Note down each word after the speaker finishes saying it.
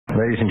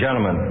ladies and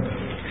gentlemen.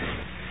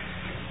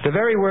 The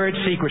very word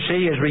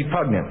secrecy is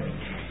repugnant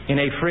in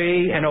a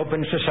free and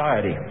open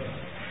society,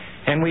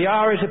 and we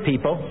are, as a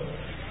people,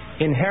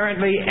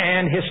 inherently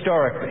and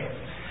historically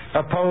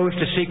opposed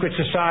to secret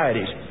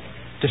societies,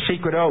 to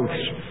secret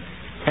oaths,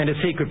 and to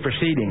secret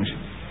proceedings.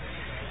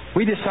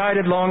 We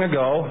decided long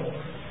ago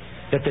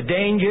that the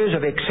dangers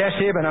of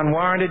excessive and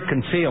unwarranted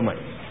concealment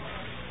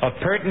of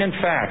pertinent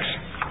facts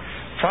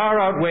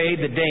far outweighed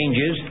the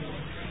dangers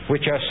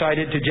which are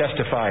cited to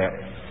justify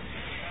it.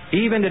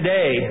 Even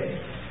today,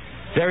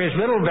 there is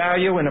little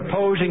value in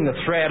opposing the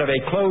threat of a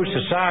closed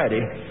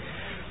society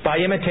by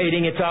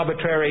imitating its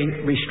arbitrary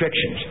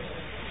restrictions.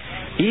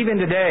 Even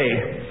today,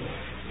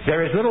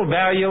 there is little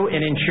value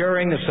in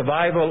ensuring the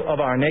survival of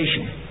our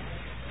nation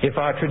if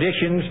our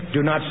traditions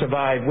do not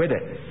survive with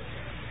it.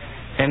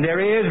 And there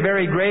is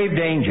very grave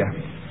danger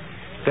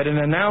that an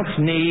announced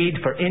need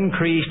for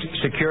increased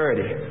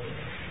security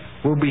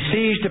will be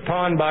seized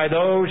upon by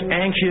those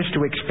anxious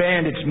to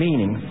expand its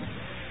meaning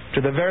to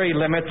the very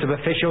limits of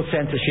official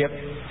censorship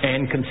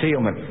and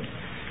concealment.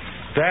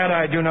 That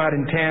I do not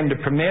intend to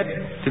permit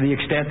to the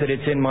extent that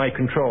it's in my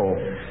control.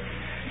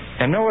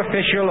 And no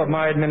official of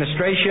my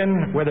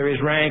administration, whether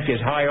his rank is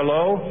high or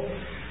low,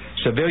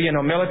 civilian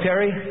or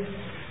military,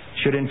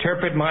 should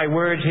interpret my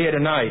words here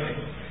tonight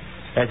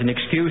as an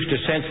excuse to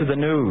censor the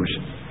news,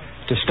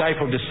 to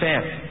stifle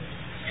dissent,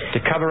 to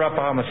cover up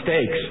our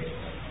mistakes,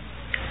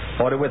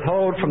 or to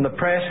withhold from the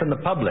press and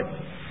the public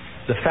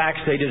the facts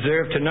they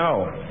deserve to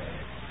know.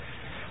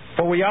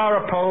 For we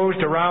are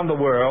opposed around the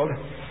world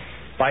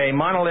by a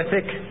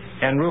monolithic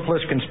and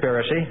ruthless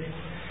conspiracy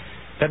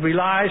that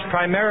relies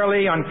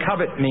primarily on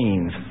covert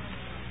means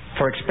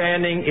for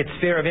expanding its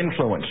sphere of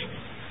influence,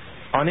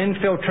 on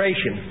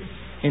infiltration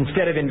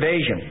instead of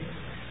invasion,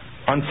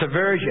 on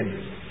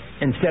subversion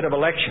instead of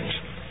elections,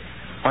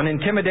 on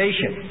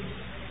intimidation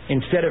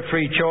instead of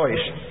free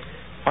choice,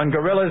 on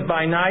guerrillas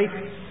by night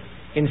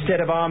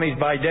instead of armies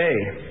by day.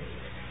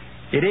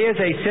 It is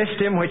a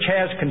system which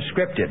has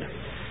conscripted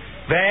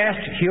vast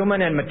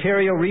human and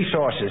material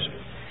resources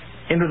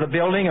into the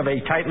building of a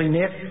tightly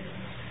knit,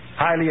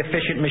 highly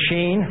efficient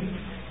machine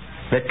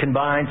that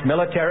combines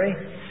military,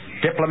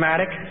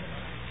 diplomatic,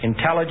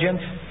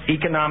 intelligence,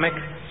 economic,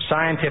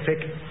 scientific,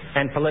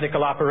 and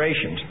political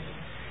operations.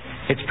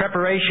 Its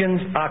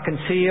preparations are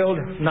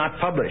concealed, not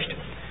published.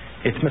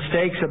 Its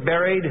mistakes are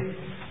buried,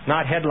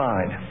 not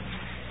headlined.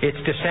 Its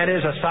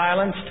dissenters are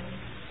silenced,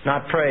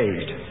 not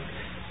praised.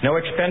 No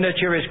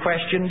expenditure is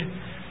questioned,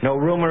 no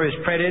rumor is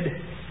printed,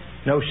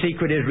 no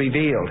secret is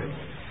revealed.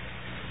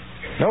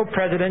 No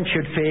president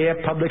should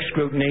fear public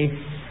scrutiny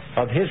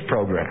of his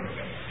program,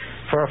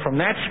 for from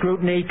that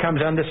scrutiny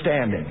comes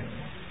understanding,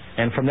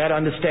 and from that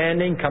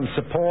understanding comes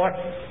support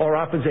or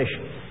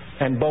opposition,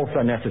 and both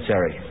are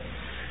necessary.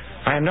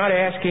 I am not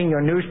asking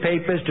your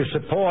newspapers to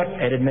support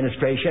an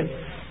administration,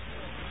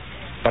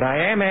 but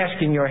I am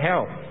asking your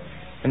help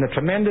in the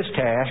tremendous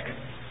task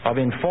of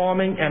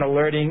informing and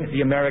alerting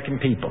the American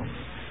people.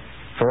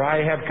 For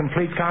I have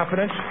complete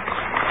confidence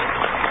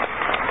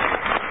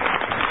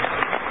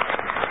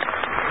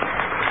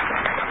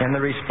in the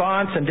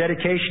response and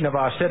dedication of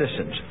our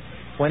citizens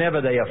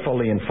whenever they are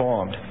fully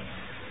informed.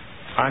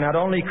 I not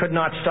only could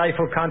not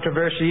stifle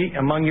controversy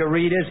among your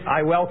readers,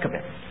 I welcome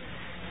it.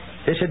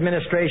 This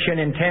administration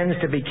intends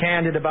to be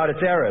candid about its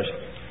errors.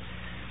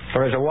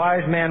 For as a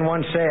wise man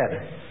once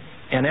said,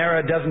 an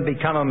error doesn't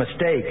become a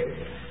mistake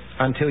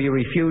until you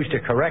refuse to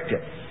correct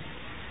it.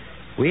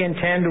 We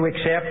intend to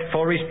accept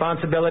full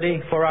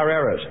responsibility for our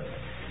errors,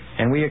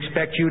 and we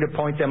expect you to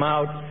point them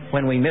out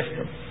when we miss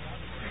them.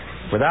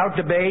 Without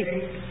debate,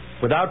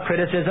 without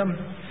criticism,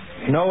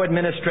 no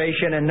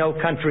administration and no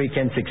country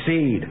can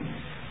succeed,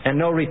 and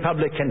no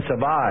republic can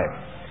survive.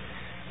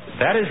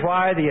 That is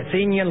why the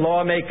Athenian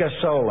lawmaker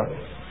Solon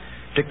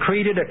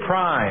decreed it a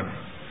crime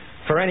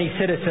for any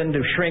citizen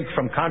to shrink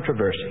from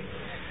controversy.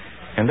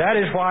 And that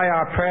is why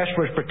our press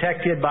was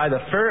protected by the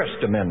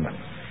First Amendment,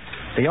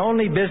 the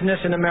only business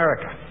in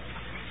America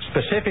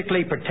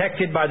specifically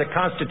protected by the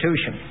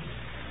Constitution,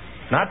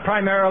 not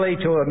primarily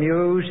to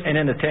amuse and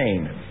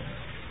entertain,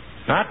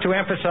 not to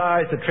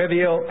emphasize the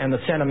trivial and the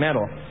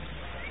sentimental,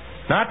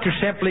 not to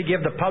simply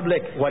give the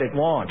public what it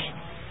wants,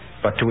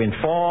 but to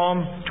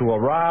inform, to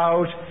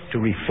arouse, to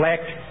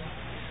reflect,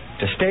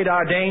 to state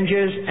our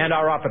dangers and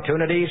our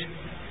opportunities,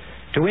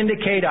 to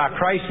indicate our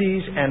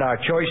crises and our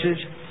choices,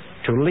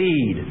 to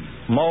lead,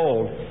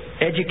 mold,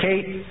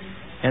 educate,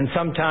 and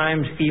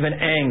sometimes even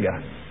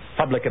anger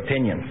public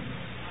opinion.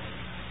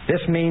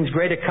 This means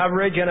greater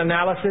coverage and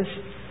analysis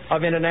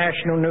of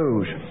international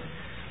news,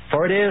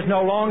 for it is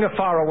no longer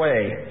far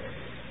away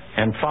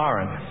and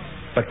foreign,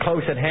 but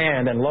close at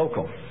hand and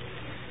local.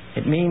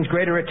 It means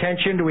greater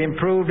attention to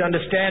improved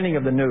understanding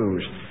of the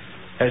news,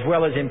 as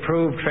well as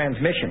improved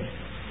transmission.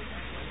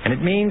 And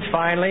it means,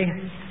 finally,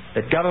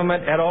 that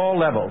government at all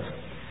levels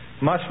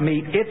must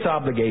meet its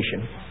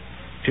obligation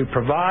to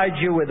provide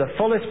you with the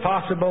fullest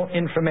possible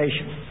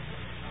information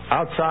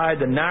outside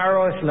the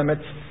narrowest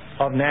limits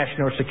of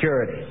national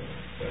security.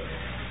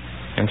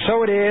 And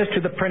so it is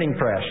to the printing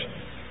press,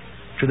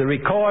 to the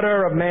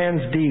recorder of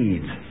man's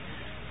deeds,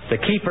 the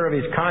keeper of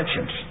his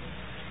conscience,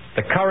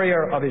 the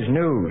courier of his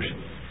news,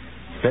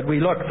 that we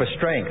look for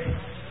strength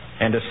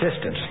and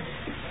assistance,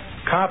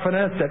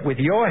 confident that with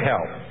your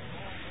help,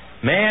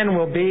 man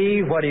will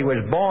be what he was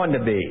born to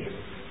be,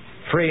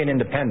 free and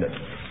independent.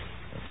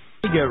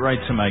 Let me get right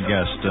to my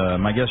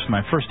guest.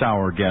 My first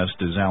hour guest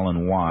is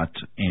Alan Watt,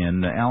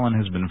 and Alan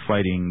has been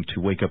fighting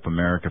to wake up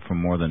America for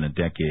more than a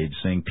decade,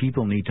 saying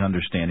people need to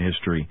understand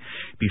history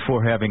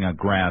before having a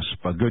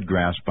good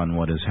grasp on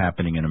what is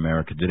happening in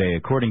America today.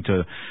 According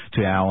to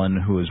Alan,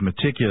 who has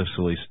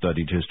meticulously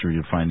studied history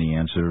to find the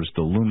answers,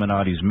 the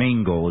Illuminati's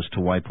main goal is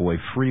to wipe away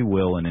free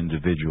will and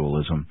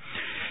individualism.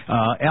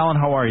 Alan,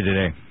 how are you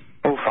today?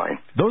 Oh, fine.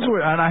 Those were,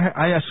 and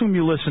I assume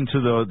you listened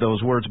to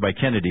those words by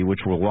Kennedy, which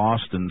were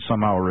lost and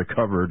somehow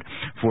recovered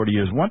 40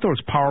 years. Weren't those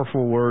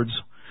powerful words?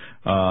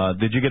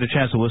 Did you get a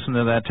chance to listen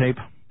to that tape?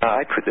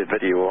 I put the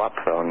video up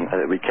on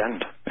the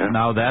weekend. Yeah.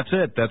 Now that's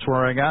it. That's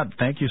where I got.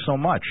 Thank you so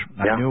much.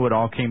 Yeah. I knew it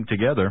all came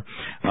together.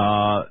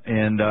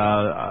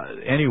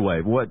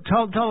 Anyway,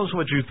 tell us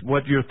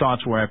what your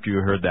thoughts were after you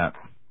heard that.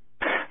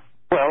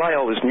 Well, I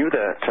always knew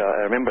that.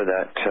 I remember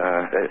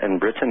that in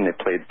Britain they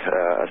played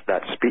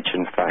that speech,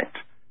 in fact,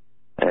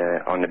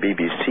 on the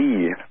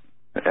BBC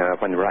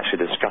when they were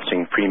actually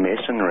discussing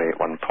Freemasonry at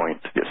one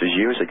point. This was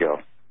years ago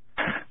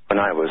when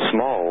I was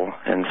small,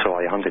 and so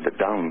I hunted it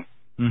down.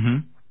 Mm-hmm.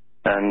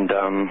 And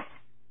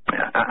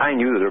I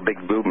knew there were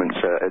big movements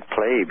at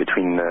play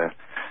between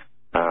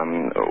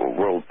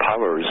world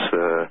powers.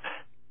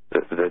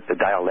 The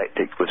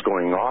dialectic was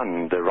going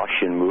on. The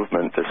Russian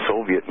movement, the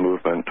Soviet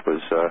movement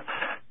was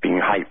being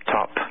hyped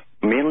up,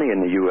 mainly in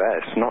the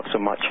U.S., not so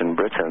much in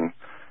Britain.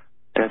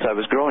 And as I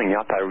was growing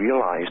up, I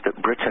realized that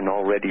Britain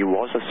already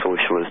was a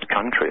socialist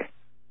country.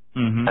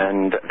 Mm-hmm.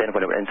 And then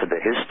when I went into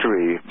the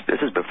history, this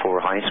is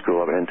before high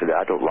school, I went into the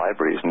adult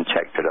libraries and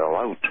checked it all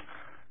out.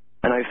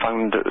 And I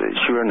found,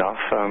 sure enough,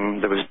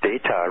 there was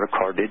data,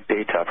 recorded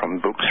data from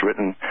books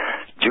written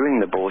during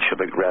the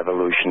Bolshevik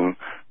Revolution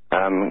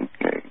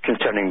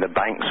concerning the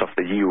banks of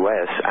the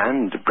U.S.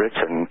 and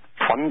Britain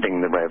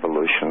funding the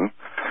revolution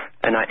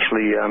and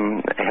actually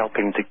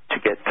helping to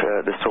get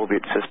the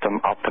Soviet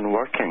system up and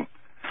working.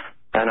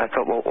 And I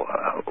thought, well,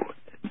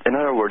 in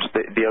other words,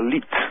 the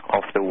elite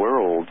of the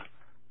world,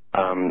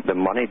 the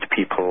moneyed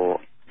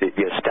people, the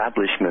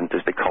establishment,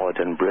 as they call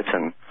it in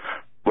Britain,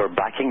 were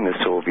backing the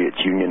Soviet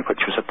Union, which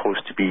was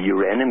supposed to be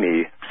your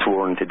enemy,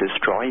 sworn to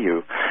destroy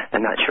you. And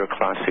that's your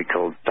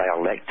classical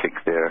dialectic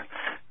there.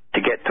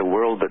 To get the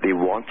world that they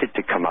wanted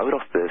to come out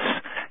of this,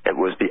 it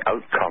was the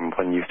outcome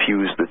when you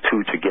fuse the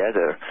two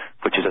together,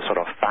 which is a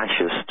sort of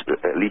fascist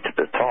elite at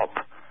the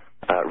top,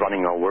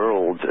 running a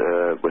world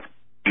with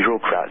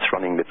bureaucrats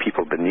running the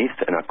people beneath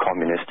in a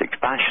communistic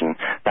fashion.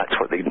 That's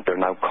what they're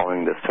now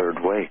calling the third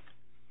way.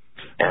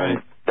 And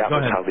right. That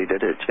was how they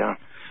did it, yeah.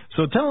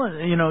 So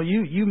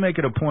you make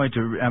it a point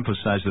to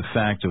emphasize the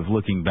fact of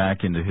looking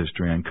back into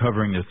history,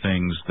 uncovering the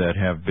things that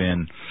have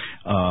been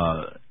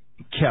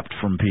kept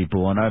from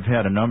people. And I've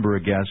had a number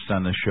of guests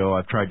on the show.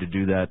 I've tried to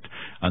do that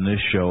on this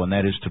show, and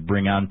that is to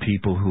bring on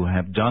people who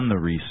have done the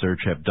research,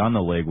 have done the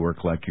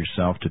legwork like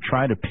yourself, to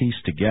try to piece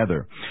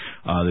together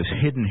this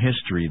hidden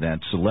history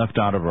that's left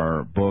out of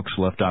our books,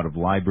 left out of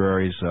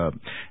libraries,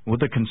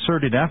 with a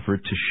concerted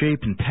effort to shape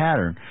and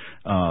pattern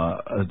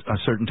a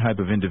certain type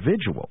of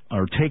individual,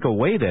 or take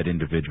away that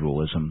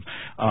individualism.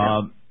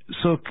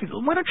 So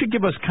why don't you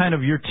give us kind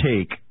of your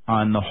take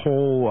on the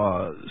whole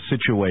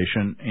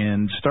situation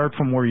and start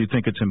from where you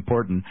think it's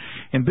important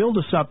and build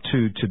us up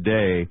to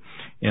today.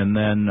 And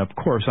then, of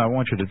course, I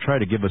want you to try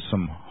to give us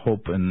some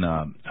hope and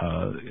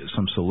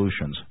some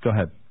solutions. Go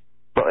ahead.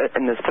 Well,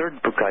 in the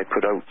third book I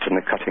put out in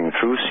the Cutting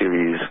Through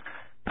series,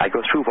 I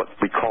go through what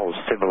we call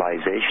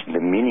civilization,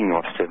 the meaning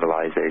of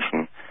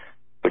civilization,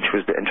 which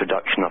was the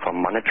introduction of a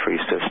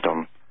monetary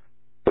system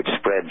which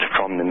spread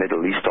from the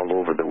Middle East all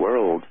over the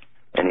world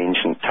in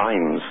ancient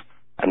times,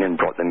 and then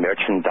brought the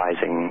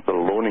merchandising, the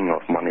loaning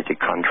of money to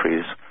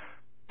countries.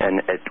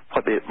 And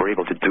what they were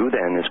able to do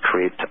then is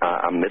create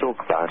a middle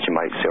class, you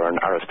might say, or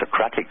an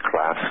aristocratic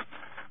class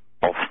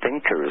of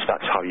thinkers.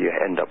 That's how you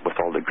end up with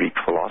all the Greek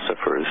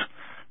philosophers.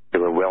 They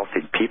were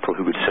wealthy people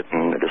who would sit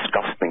and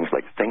discuss things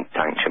like think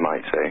tanks, you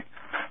might say.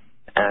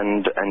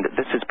 And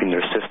this has been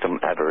their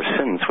system ever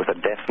since, with a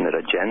definite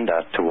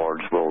agenda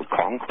towards world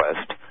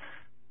conquest.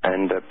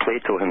 And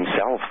Plato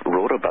himself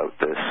wrote about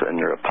this in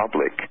the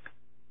Republic,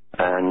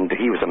 and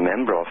he was a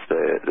member of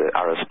the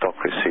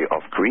aristocracy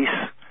of Greece.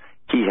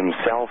 He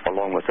himself,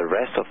 along with the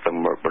rest of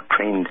them, were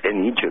trained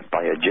in Egypt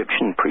by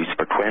Egyptian priests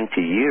for 20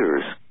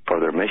 years for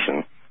their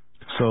mission.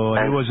 So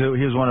he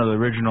was one of the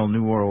original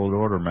New World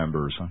Order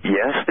members. Huh?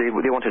 Yes, they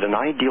wanted an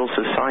ideal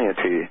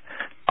society.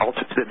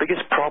 The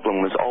biggest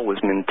problem was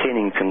always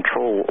maintaining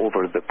control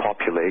over the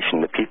population,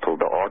 the people,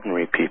 the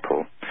ordinary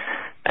people,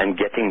 and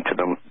getting to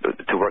them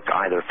to work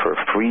either for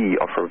free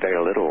or for very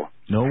little.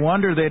 No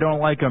wonder they don't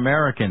like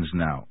Americans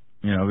now,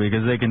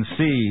 because they can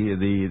see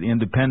the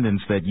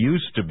independence that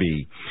used to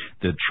be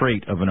the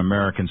trait of an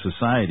American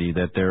society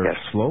that they're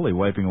slowly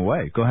wiping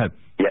away. Go ahead.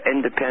 Yeah,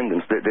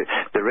 independence.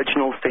 The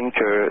original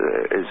thinker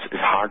is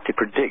hard to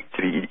predict.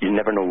 You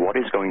never know what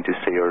he's going to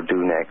say or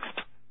do next.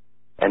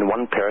 And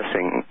one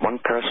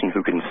person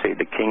who can say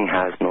the king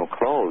has no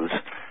claws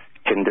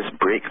can just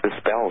break the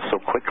spell so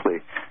quickly.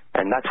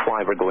 And that's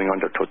why we're going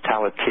under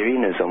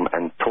totalitarianism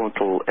and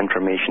total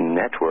information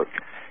network,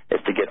 is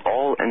to get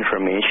all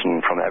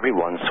information from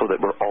everyone so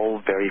that we're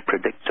all very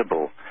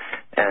predictable.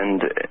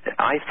 And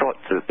I thought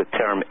that the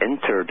term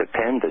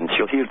interdependence,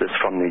 you'll hear this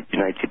from the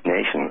United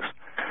Nations,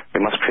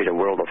 we must create a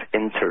world of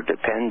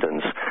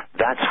interdependence.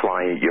 That's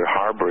why your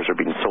harbors are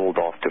being sold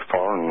off to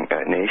foreign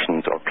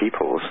nations or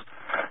peoples.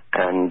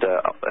 And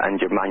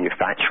your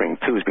manufacturing,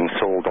 too, is being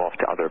sold off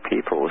to other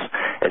peoples.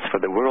 It's for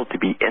the world to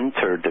be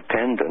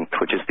interdependent,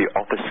 which is the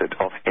opposite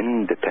of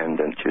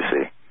independent, you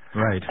see.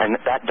 Right. And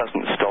that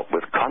doesn't stop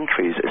with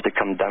countries. It's to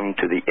come down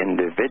to the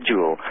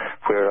individual,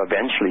 where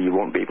eventually you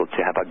won't be able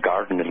to have a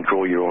garden and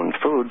grow your own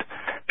food,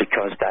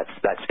 because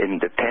that's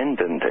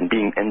independent. And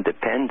being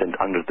independent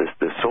under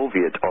the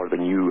Soviet or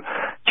the new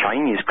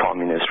Chinese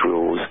communist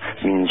rules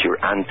means you're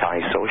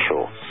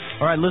anti-social.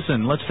 All right,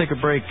 listen, let's take a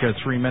break, a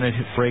 3-minute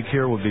break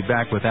here. We'll be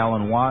back with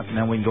Alan Watt, and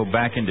then we can go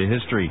back into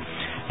history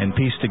and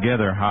piece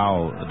together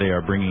how they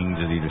are bringing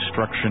the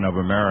destruction of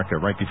America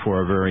right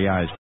before our very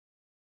eyes.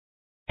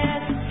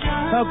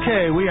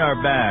 Okay, we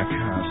are back.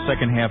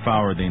 Second half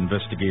hour of the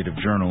Investigative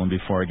Journal. And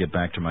before I get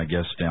back to my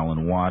guest,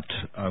 Alan Watt,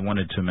 I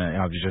wanted to,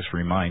 I was just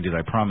reminded,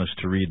 I promised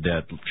to read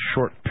that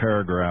short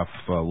paragraph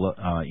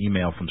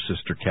email from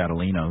Sister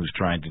Catalina, who's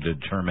trying to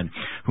determine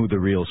who the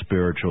real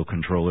spiritual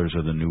controllers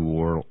of the New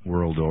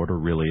World Order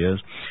really is.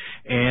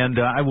 And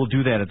I will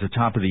do that at the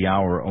top of the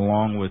hour,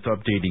 along with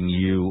updating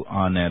you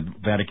on that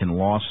Vatican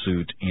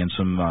lawsuit and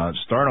some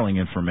startling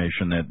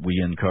information that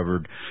we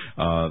uncovered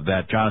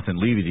that Jonathan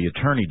Levy, the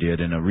attorney, did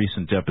in a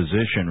recent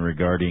deposition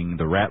regarding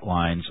the rat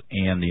lines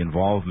and the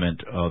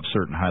involvement of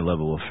certain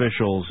high-level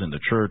officials in the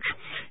church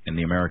and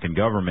the American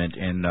government.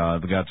 And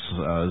we got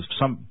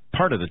some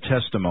part of the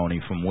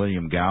testimony from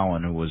William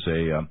Gowan, who was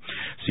a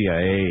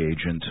CIA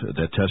agent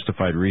that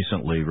testified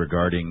recently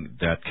regarding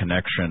that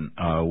connection,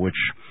 which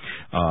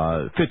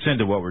fits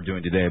into what we're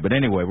doing today. But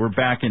anyway, we're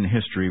back in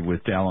history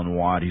with Alan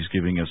Watt. He's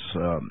giving us,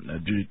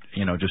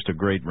 just a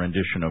great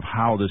rendition of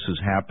how this has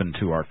happened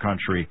to our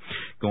country,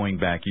 going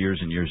back years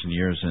and years and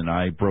years. And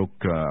I broke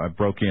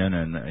in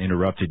and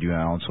interrupted you,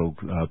 Alan. So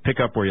pick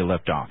up where you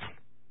left off.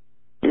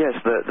 Yes,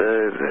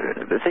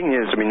 the thing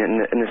is, I mean,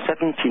 in the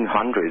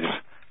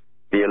 1700s,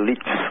 the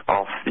elites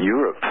of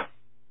Europe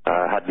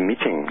had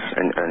meetings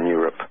in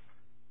Europe,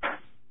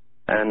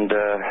 and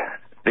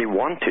they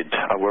wanted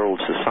a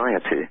world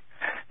society.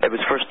 It was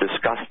first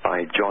discussed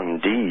by John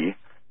Dee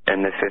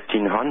in the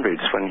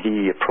 1500s when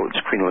he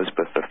approached Queen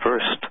Elizabeth I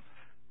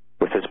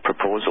with his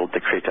proposal to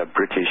create a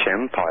British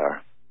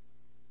Empire.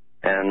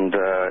 And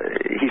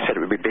he said it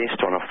would be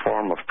based on a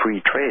form of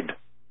free trade.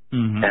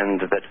 Mm-hmm. And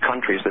that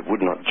countries that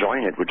would not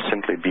join it would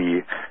simply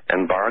be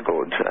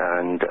embargoed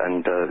and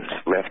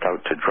left out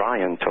to dry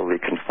until they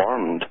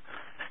conformed.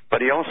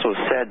 But he also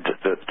said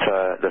that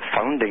the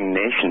founding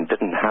nation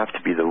didn't have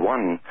to be the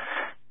one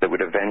that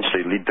would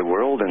eventually lead the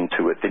world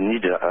into it. They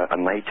needed a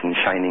knight in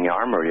shining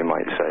armor, you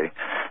might say.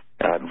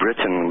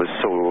 Britain was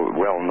so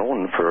well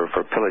known for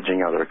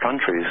pillaging other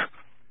countries,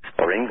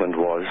 or England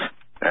was,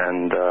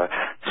 and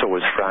so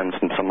was France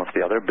and some of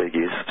the other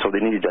biggies. So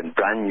they needed a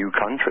brand new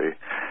country.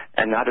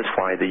 And that is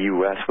why the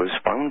U.S. was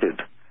founded.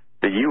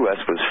 The U.S.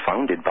 was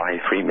founded by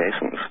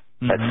Freemasons.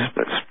 Mm-hmm.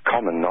 That's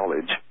common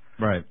knowledge.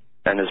 Right.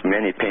 And there's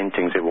many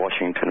paintings of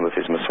Washington with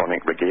his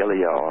Masonic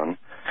regalia on.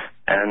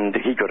 And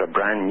he got a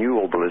brand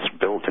new obelisk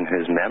built in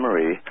his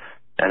memory.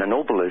 And an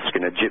obelisk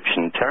in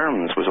Egyptian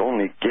terms was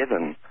only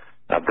given,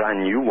 a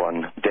brand new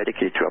one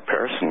dedicated to a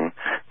person,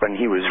 when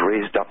he was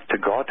raised up to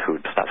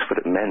godhood. That's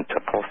what it meant,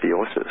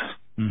 apotheosis.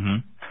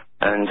 Mm-hmm.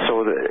 And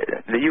so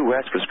the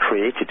U.S. was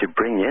created to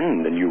bring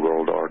in the New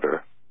World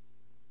Order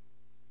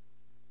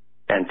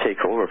and take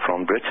over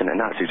from Britain, and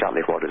that's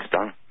exactly what it's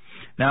done.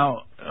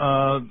 Now,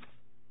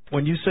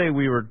 when you say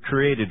we were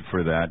created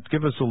for that,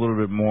 give us a little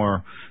bit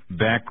more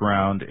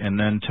background, and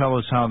then tell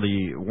us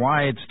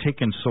why it's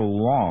taken so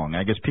long.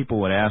 I guess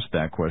people would ask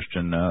that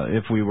question.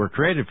 If we were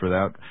created for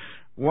that,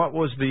 what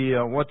was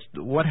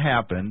what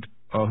happened?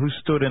 Who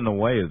stood in the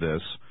way of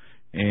this?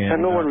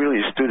 And no one really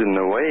stood in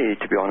the way,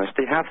 to be honest.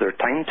 They have their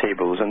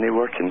timetables, and they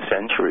work in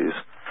centuries.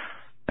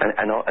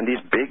 And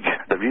these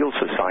the real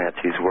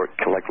societies work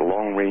like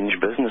long-range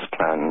business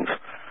plans,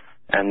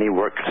 and they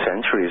work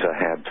centuries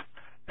ahead.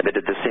 They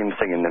did the same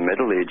thing in the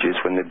Middle Ages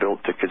when they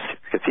built the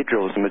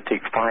cathedrals, and it would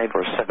take 5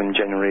 or 7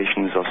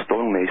 generations of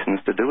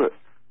stonemasons to do it.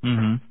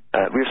 Mm-hmm.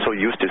 We're so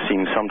used to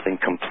seeing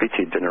something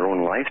completed in our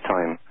own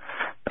lifetime.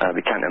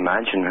 We can't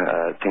imagine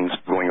things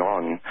going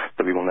on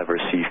that we will never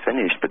see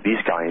finished, but these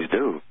guys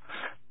do.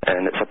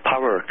 And it's a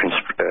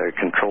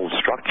power-controlled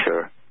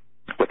structure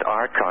with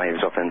archives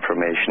of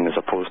information as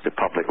opposed to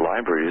public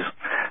libraries,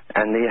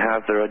 and they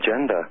have their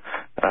agenda.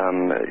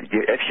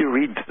 If you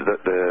read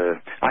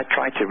I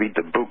try to read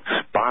the books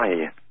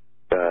by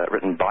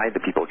written by the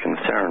people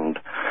concerned,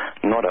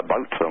 not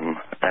about them.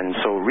 And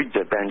so read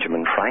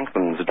Benjamin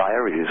Franklin's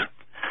diaries,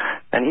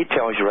 and he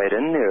tells you right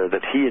in there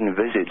that he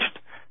envisaged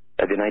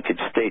the United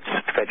States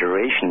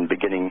Federation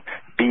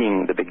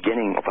being the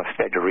beginning of a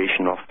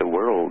federation of the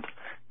world,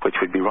 which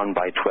would be run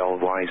by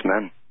 12 wise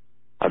men,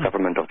 a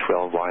government of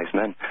 12 wise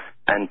men.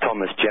 And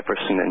Thomas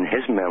Jefferson in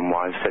his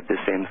memoirs said the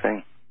same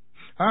thing.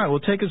 All right, well,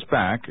 take us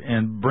back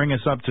and bring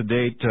us up to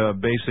date,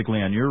 basically,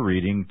 on your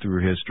reading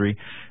through history.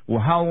 Well,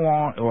 how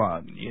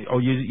long?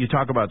 You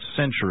talk about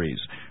centuries.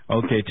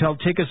 Okay,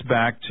 take us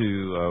back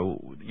to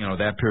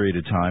that period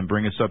of time.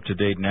 Bring us up to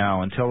date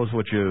now, and tell us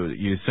what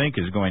you think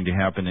is going to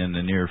happen in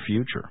the near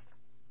future.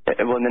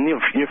 Well, in the near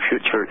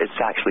future, it's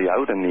actually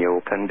out in the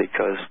open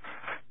because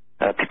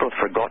people have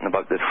forgotten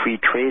about the free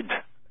trade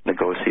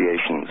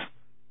negotiations,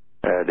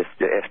 the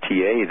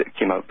FTA that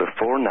came out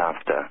before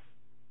NAFTA.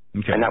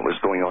 Okay. And that was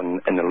going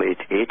on in the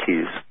late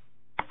 80s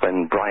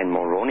when Brian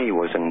Mulroney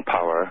was in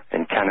power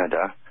in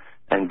Canada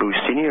and Bush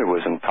Sr.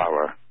 was in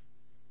power.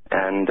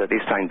 And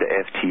they signed the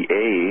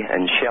FTA,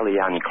 and Shelley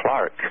Ann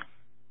Clark,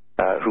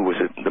 who was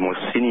the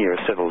most senior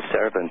civil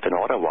servant in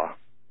Ottawa,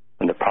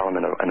 in the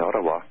Parliament in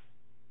Ottawa,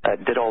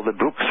 did all the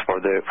books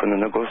for the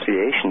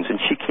negotiations, and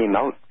she came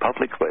out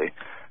publicly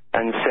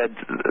and said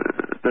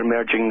they're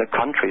merging the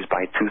countries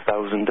by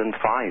 2005.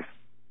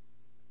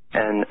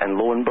 And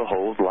lo and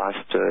behold,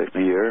 last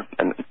year,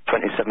 on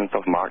 27th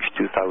of March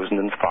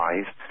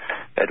 2005,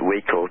 at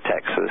Waco,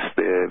 Texas,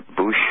 the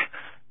Bush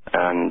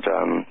and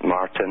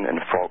Martin and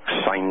Fox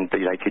signed the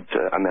United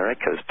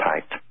Americas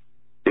Pact.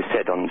 They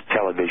said on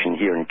television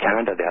here in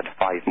Canada they had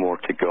 5 more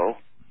to go.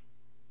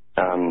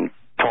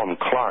 Tom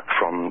Clark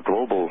from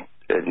Global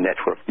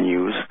Network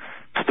News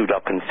stood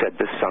up and said,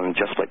 "This sounds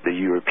just like the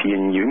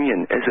European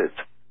Union, is it?"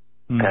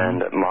 Mm-hmm.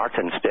 And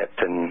Martin stepped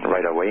in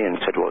right away and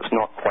said, "Well, it's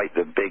not quite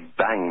the Big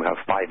Bang. We have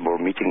 5 more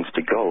meetings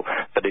to go."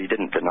 But he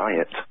didn't deny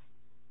it.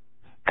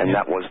 And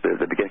that was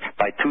the beginning.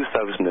 By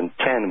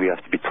 2010, we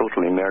have to be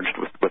totally merged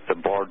with the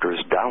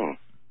borders down,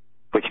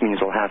 which means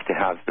we'll have to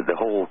have the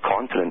whole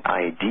continent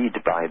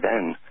ID'd by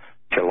then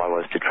to allow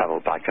us to travel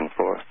back and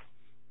forth.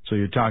 So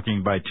you're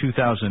talking by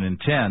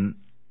 2010,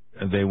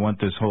 they want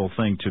this whole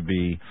thing to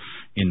be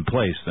in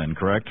place then,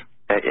 correct?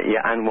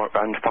 And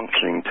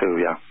functioning too,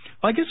 yeah.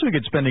 Well, I guess we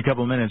could spend a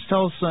couple of minutes.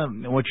 Tell us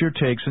what's your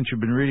take, since you've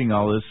been reading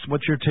all this,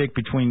 what's your take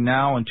between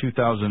now and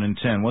 2010?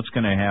 What's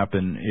going to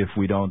happen if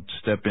we don't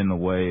step in the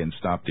way and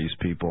stop these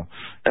people?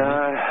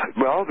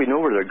 Well, we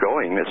know where they're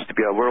going. It's to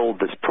be a world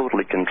that's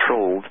totally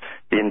controlled.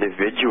 The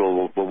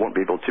individual won't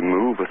be able to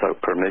move without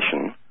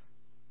permission.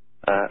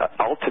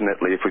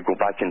 Ultimately, if we go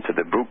back into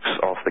the books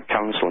of the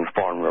Council on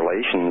Foreign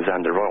Relations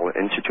and the Royal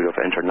Institute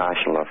of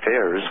International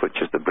Affairs, which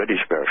is the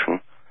British version,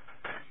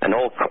 and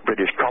all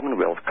British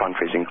Commonwealth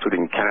countries,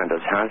 including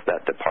Canada's, has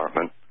that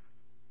department.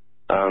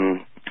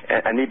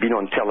 And they've been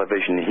on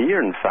television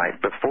here, in fact,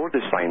 before they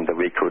signed the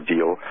Waco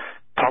deal,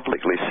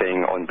 publicly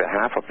saying on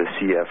behalf of the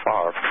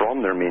CFR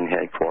from their main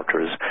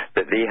headquarters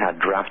that they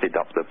had drafted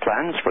up the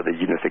plans for the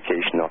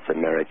unification of the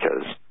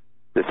Americas.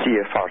 The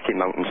CFR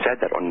came out and said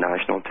that on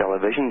national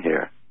television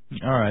here.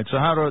 All right. So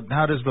how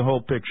does the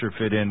whole picture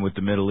fit in with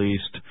the Middle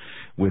East,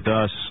 with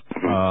us,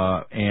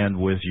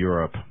 and with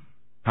Europe?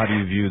 How do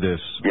you view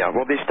this? Yeah,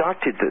 well, they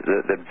started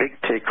the big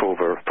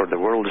takeover for the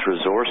world's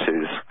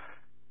resources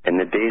in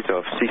the days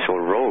of Cecil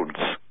Rhodes,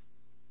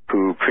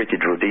 who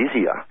created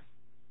Rhodesia.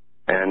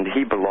 And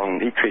he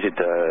created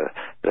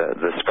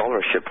the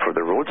scholarship for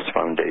the Rhodes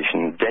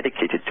Foundation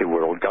dedicated to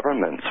world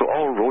government. So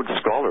all Rhodes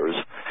scholars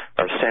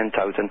are sent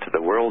out into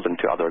the world and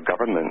to other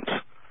governments.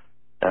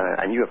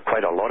 And you have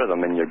quite a lot of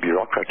them in your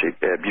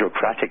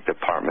bureaucratic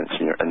departments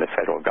in the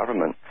federal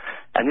government.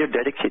 And they're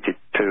dedicated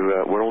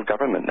to world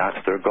government.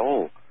 That's their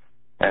goal.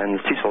 And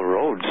Cecil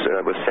Rhodes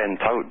was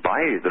sent out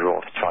by the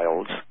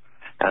Rothschilds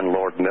and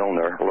Lord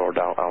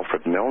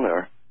Alfred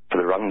Milner to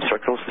the Round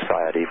Circle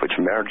Society, which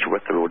merged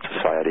with the Rhodes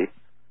Society.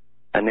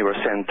 And they were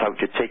sent out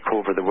to take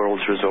over the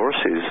world's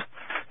resources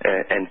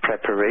in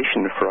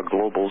preparation for a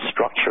global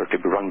structure to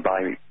be run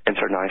by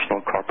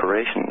international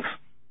corporations.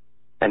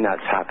 And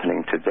that's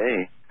happening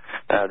today.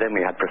 Then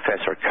we had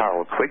Professor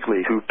Carroll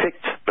Quigley, who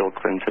picked Bill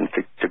Clinton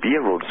to be a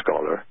Rhodes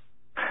Scholar.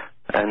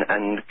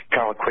 And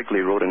Carroll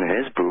Quigley wrote in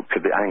his book,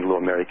 The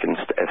Anglo-American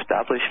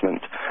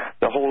Establishment,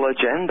 the whole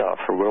agenda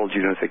for world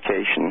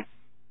unification.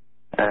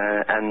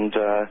 And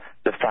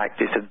the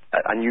fact is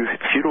that a new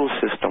feudal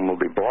system will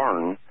be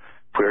born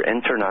where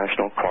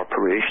international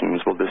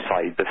corporations will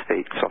decide the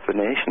fates of the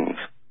nations.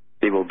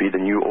 They will be the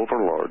new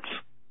overlords.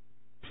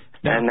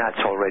 And that's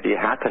already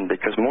happened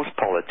because most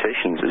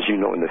politicians, as you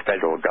know, in the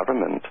federal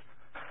government,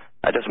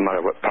 it doesn't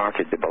matter what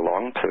party they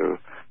belong to,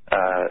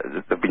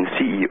 there have been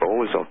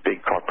CEOs of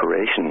big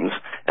corporations,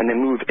 and they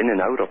move in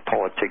and out of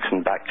politics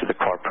and back to the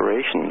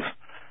corporations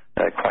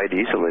quite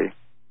easily.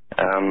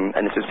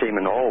 And it's the same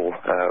in all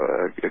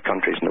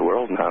countries in the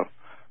world now.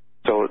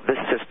 So this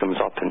system's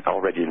up and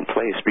already in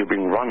place. We're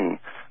being run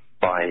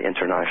by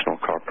international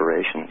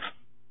corporations.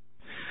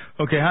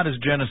 Okay, how does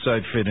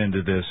genocide fit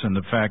into this, and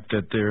the fact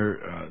that there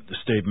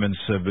statements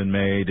have been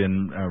made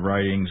in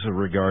writings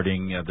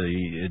regarding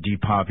the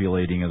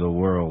depopulating of the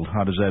world?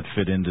 How does that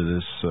fit into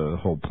this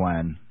whole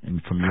plan?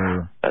 And from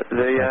your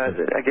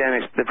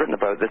again, they've written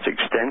about this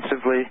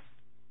extensively.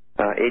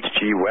 H.G.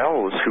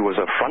 Wells, who was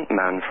a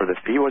frontman for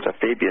he was a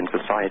Fabian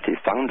Society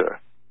founder.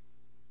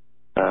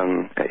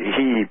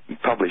 He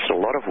published a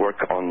lot of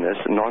work on this,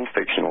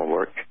 non-fictional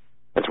work,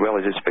 as well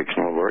as his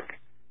fictional work.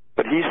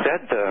 But he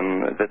said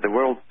that the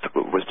world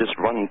was just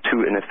run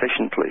too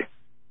inefficiently,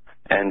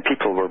 and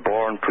people were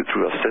born, put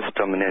through a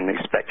system, and then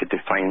expected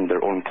to find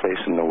their own place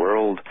in the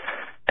world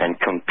and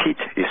compete.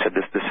 He said,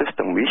 the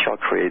system we shall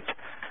create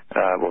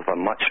with a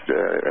much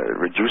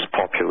reduced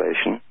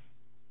population.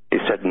 He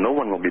said, no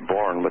one will be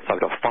born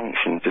without a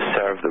function to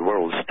serve the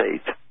world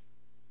state.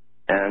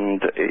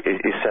 And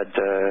he said,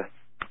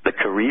 the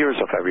careers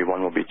of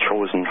everyone will be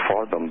chosen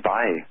for them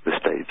by the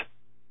state.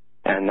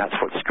 And that's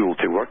what School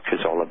to Work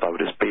is all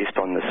about, is based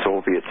on the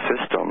Soviet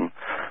system,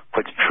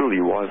 which truly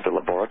was the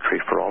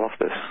laboratory for all of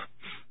this.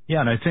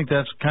 Yeah, and I think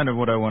that's kind of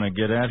what I want to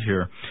get at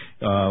here.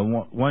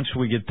 Once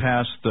we get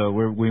past,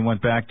 we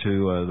went back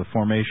to the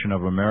formation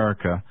of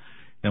America,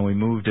 and we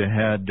moved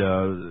ahead.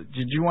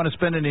 Did you want to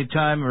spend any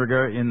time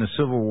in the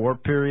Civil War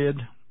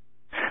period?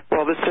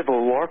 Well, the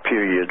Civil War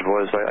period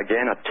was,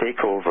 again, a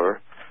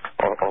takeover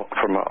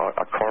from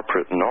a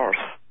corporate north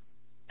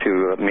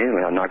to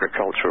mainly an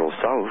agricultural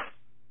south.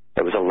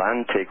 There was a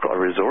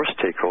resource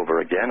takeover,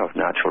 again, of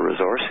natural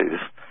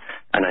resources,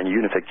 and a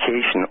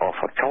unification of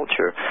a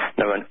culture.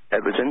 Now,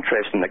 it was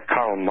interesting that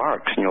Karl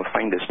Marx, and you'll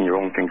find this in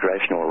your own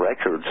congressional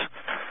records,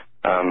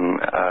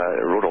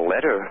 wrote a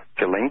letter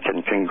to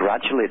Lincoln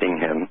congratulating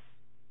him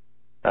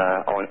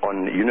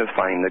on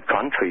unifying the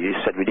country. He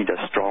said we need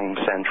a strong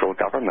central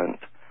government.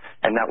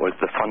 And that was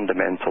the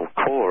fundamental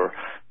core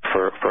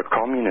for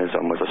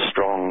communism, was a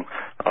strong,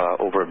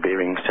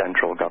 overbearing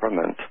central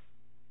government.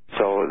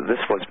 So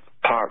this was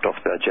part of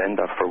the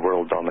agenda for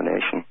world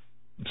domination.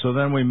 So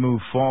then we move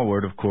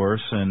forward, of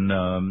course, and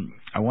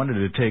I wanted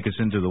to take us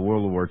into the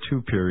World War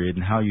II period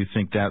and how you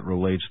think that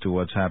relates to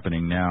what's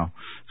happening now,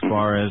 as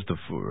far as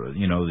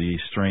the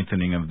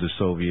strengthening of the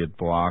Soviet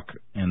bloc,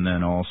 and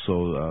then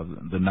also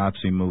the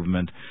Nazi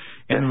movement,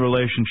 and the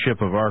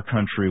relationship of our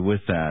country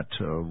with that,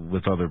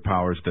 with other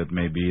powers that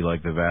may be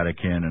like the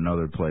Vatican and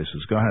other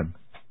places. Go ahead.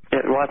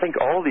 Yeah, well, I think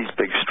all these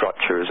big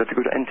structures, if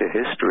you go into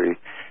history,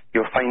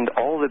 you'll find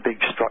all the big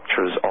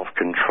structures of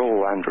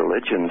control and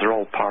religions are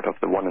all part of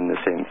the one and the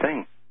same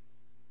thing.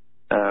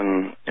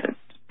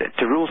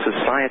 To rule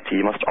society,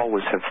 you must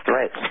always have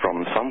threats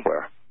from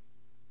somewhere.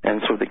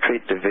 And so they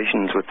create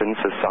divisions within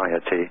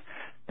society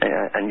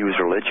and use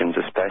religions,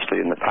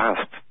 especially in the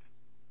past,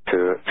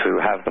 to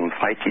have them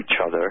fight each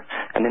other.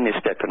 And then they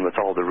step in with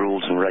all the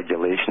rules and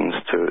regulations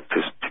to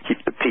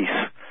keep the peace,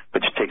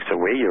 which takes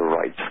away your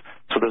rights.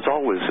 So there's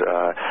always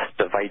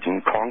divide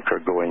and conquer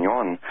going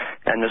on,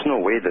 and there's no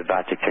way the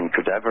Vatican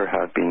could ever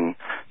have been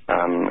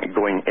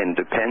going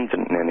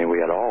independent in any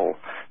way at all.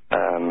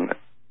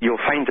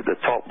 You'll find at the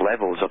top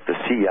levels of the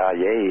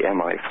CIA,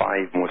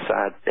 MI5,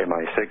 Mossad,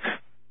 MI6,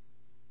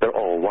 they're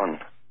all one.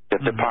 The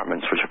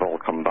departments which have all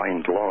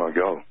combined long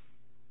ago.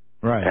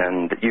 Right.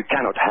 And you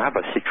cannot have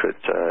a secret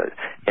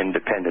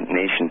independent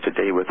nation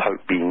today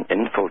without being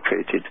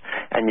infiltrated,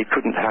 and you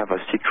couldn't have a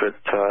secret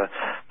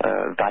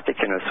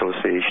Vatican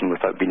association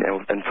without being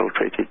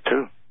infiltrated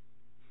too.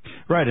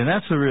 Right, and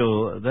that's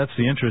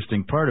the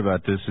interesting part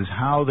about this, is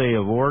how they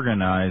have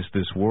organized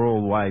this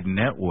worldwide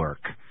network.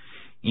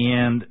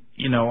 And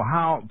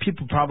how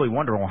people probably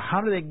wonder, well,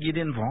 how do they get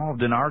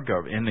involved in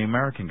in the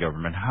American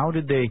government? How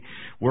did they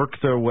work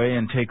their way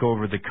and take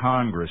over the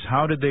Congress?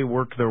 How did they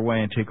work their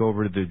way and take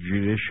over the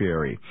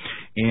judiciary?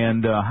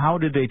 And how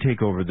did they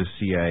take over the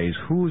CIAs?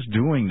 Who's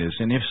doing this?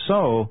 And if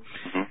so,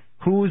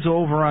 who's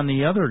over on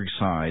the other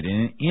side,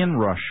 in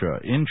Russia,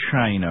 in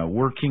China,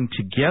 working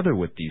together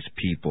with these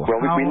people?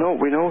 Well,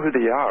 we know who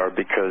they are,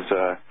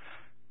 because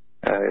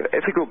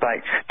if we go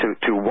back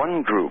to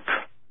one group,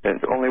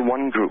 only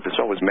one group is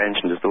always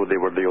mentioned as though they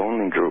were the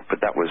only group,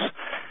 but that was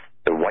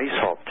the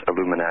Weishaupt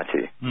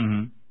Illuminati.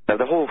 Now,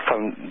 the whole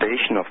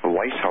foundation of the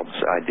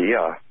Weishaupt's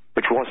idea,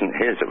 which wasn't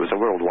his, it was a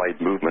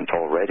worldwide movement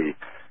already,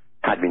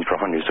 had been for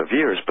hundreds of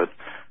years, but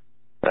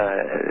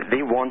they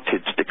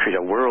wanted to create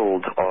a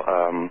world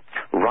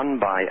run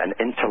by an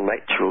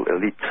intellectual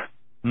elite.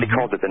 They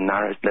called it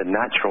the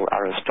natural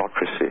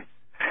aristocracy.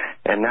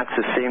 And that's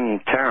the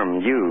same term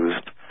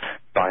used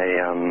by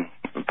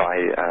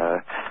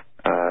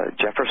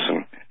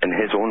Jefferson in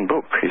his own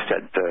book. He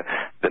said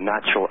the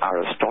natural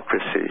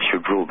aristocracy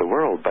should rule the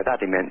world. By that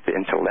he meant the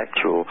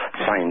intellectual,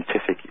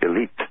 scientific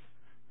elite.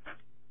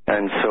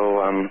 And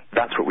so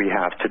that's what we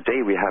have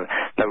today.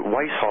 Now,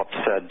 Weishaupt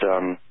said,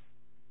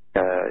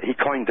 he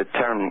coined the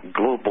term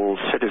global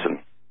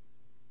citizen.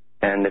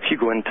 And if you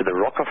go into the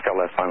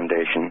Rockefeller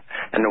Foundation,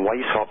 and the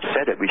Weishaupt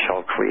said it, we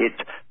shall create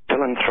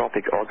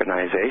philanthropic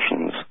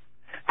organizations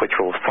which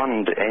will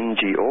fund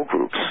NGO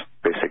groups,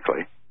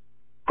 basically,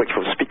 which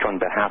will speak on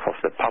behalf of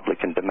the public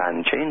and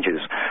demand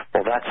changes.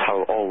 Well, that's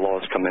how all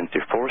laws come into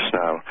force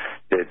now.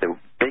 The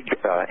big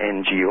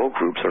NGO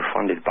groups are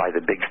funded by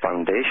the big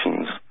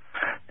foundations,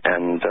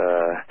 and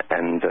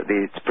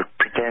they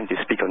pretend to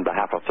speak on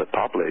behalf of the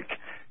public,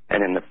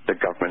 and then the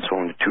government's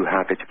only too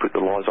happy to put the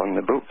laws on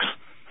the books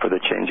for the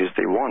changes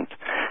they want.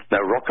 Now,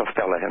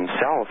 Rockefeller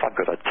himself, I've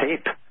got a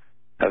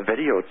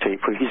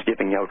videotape where he's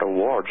giving out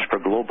awards for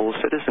global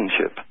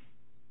citizenship,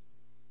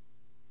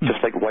 just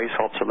like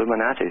Weishaupt's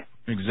Illuminati.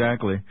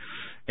 Exactly.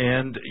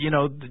 And,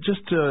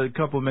 just a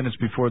couple of minutes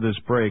before this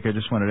break, I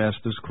just wanted to ask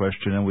this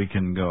question, and we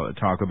can go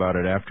talk about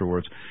it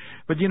afterwards.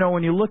 But,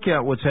 when you look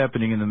at what's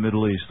happening in the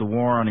Middle East, the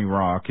war on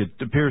Iraq, it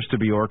appears to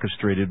be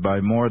orchestrated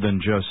by more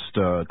than just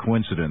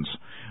coincidence,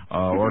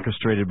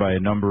 orchestrated by a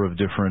number of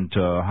different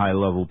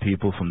high-level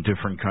people from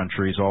different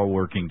countries all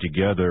working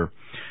together.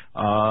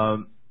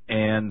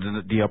 And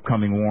the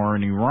upcoming war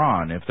in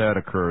Iran, if that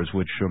occurs,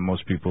 which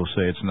most people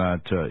say it's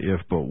not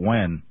if but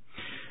when.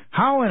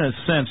 How, in a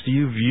sense, do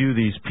you view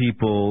these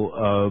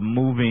people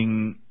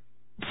moving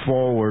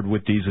forward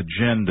with these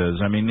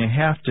agendas? I mean, they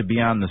have to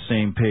be on the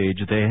same page.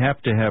 They have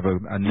to have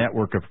a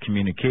network of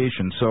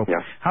communication. So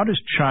how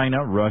does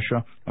China,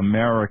 Russia,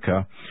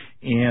 America,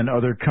 and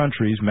other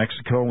countries,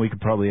 Mexico, and we could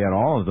probably add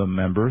all of them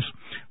members,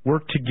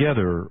 work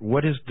together?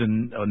 What is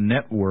the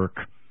network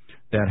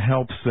that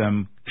helps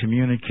them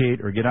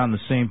communicate or get on the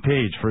same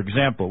page? For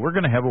example, we're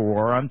going to have a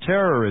war on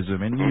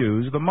terrorism and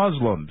use the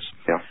Muslims.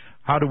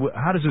 How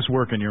does this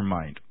work in your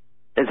mind?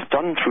 It's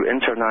done through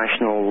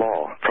international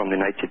law from the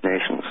United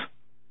Nations.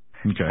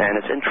 Okay. And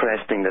it's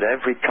interesting that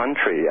every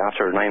country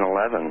after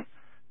 9/11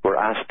 were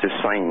asked to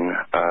sign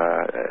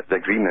the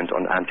agreement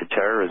on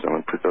anti-terrorism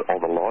and put all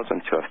the laws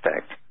into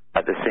effect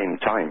at the same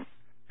time.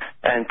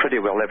 And pretty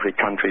well every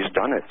country's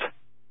done it.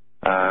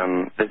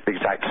 The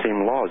exact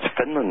same laws.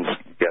 Finland's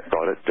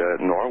got it,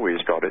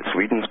 Norway's got it,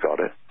 Sweden's got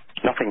it.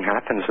 Nothing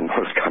happens in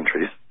those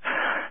countries.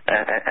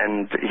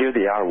 And here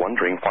they are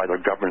wondering why their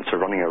governments are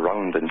running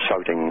around and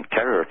shouting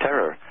terror,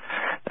 terror.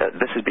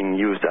 This is being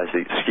used as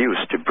an excuse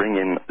to bring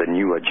in the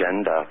new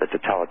agenda, the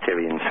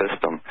totalitarian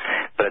system.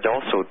 But it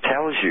also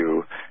tells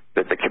you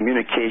that the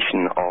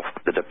communication of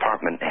the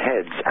department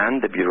heads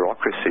and the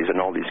bureaucracies in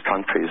all these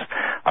countries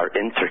are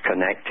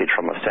interconnected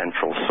from a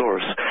central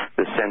source.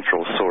 The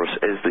central source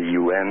is the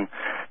UN,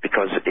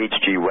 because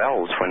H.G.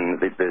 Wells, when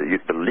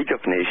the League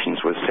of Nations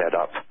was set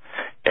up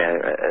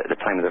at the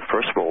time of the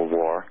First World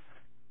War,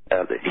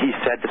 he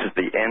said this is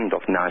the end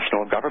of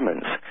national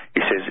governments.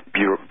 He says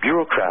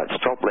bureaucrats,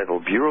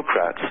 top-level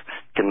bureaucrats,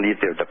 can leave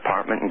their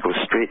department and go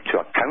straight to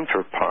a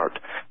counterpart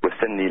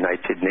within the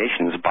United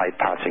Nations,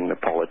 bypassing the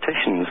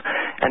politicians.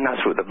 And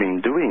that's what they've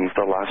been doing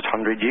for the last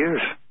 100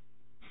 years.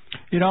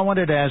 I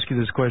wanted to ask you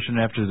this question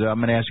I'm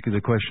going to ask you the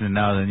question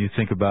now, then you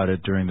think about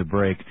it during the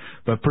break.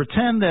 But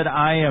pretend that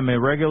I am a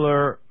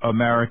regular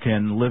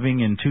American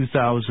living in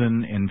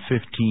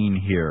 2015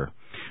 here.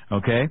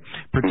 Okay?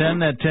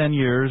 Pretend that 10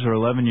 years or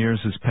 11 years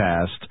has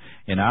passed,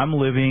 and I'm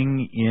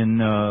living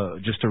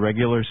in just a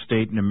regular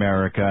state in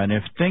America, and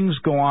if things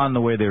go on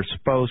the way they're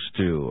supposed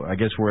to, I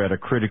guess we're at a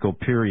critical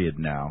period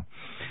now,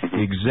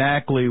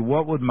 exactly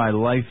what would my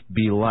life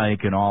be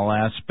like in all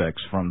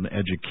aspects, from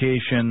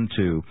education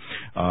to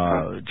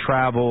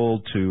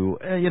travel to,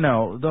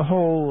 the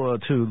whole,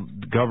 to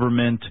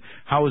government?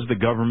 How is the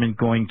government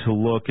going to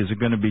look? Is it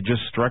going to be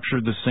just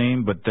structured the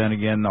same, but then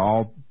again,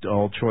 all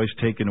choice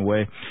taken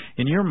away?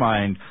 In your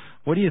mind,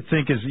 what do you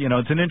think is,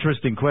 it's an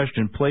interesting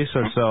question. Place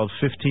ourselves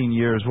 15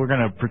 years. We're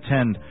going to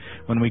pretend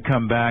when we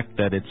come back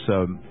that it's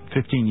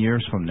 15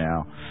 years from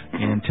now,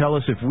 and tell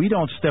us, if we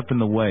don't step in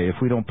the way, if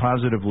we don't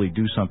positively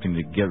do something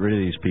to get rid of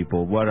these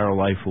people, what our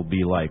life will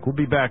be like. We'll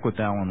be back with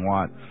Alan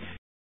Watt.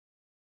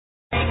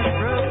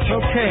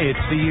 Okay,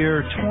 it's the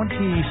year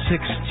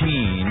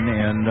 2016,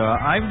 and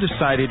I've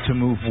decided to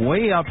move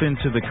way up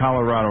into the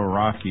Colorado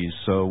Rockies,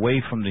 so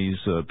away from these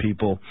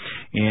people,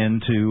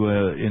 and to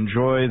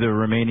enjoy the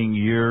remaining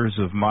years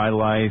of my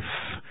life.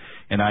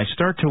 And I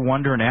start to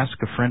wonder and ask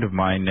a friend of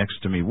mine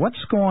next to me,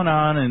 what's going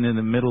on in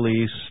the Middle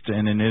East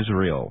and in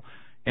Israel?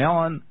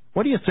 Alan,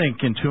 what do you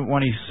think in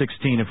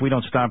 2016, if we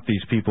don't stop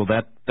these people,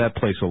 that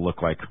place will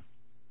look like?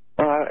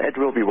 It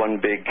will be one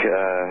big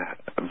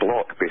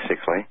block,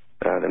 basically.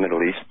 The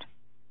Middle East,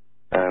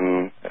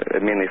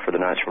 mainly for the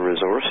natural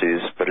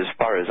resources. But as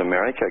far as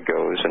America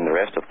goes and the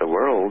rest of the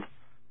world,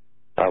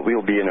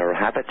 we'll be in our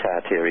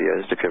habitat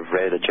areas, if you've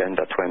read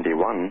Agenda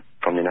 21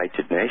 from the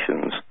United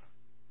Nations.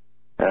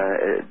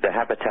 The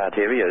habitat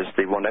areas,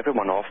 they want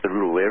everyone off the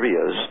rural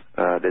areas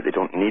that they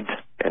don't need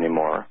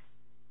anymore.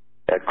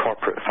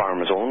 Corporate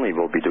farms only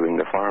will be doing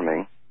the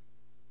farming.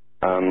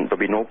 There'll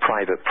be no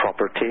private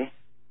property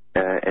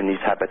in these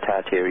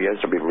habitat areas.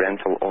 There'll be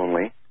rental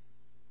only.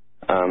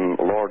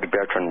 Lord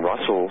Bertrand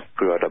Russell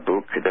wrote out a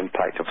book, The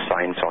Impact of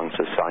Science on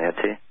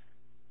Society,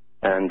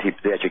 and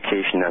the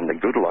education and the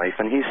good life,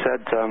 and he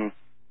said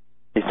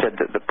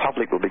that the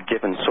public will be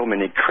given so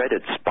many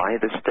credits by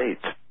the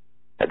state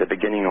at the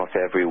beginning of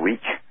every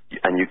week,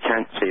 and you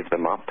can't save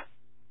them up.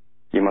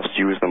 You must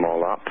use them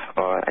all up,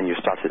 and you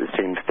start at the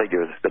same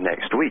figure the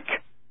next week.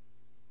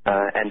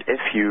 And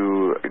if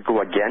you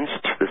go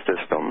against the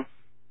system,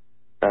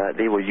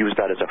 they will use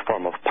that as a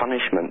form of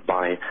punishment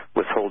by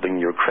withholding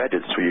your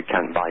credit so you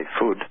can't buy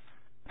food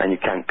and you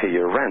can't pay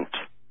your rent.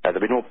 There'll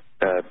be no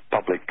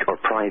public or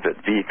private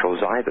vehicles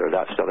either.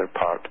 That's the other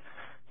part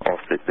of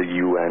the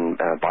UN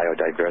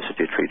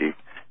Biodiversity Treaty,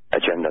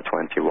 Agenda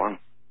 21.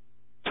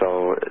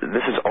 So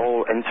this is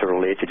all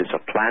interrelated. It's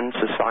a planned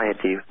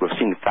society. We've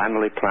seen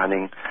family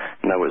planning.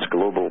 Now it's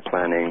global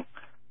planning.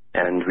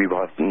 And we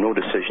will have no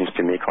decisions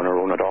to make on our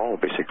own at all,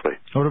 basically.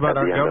 What about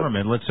our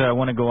government? Let's say I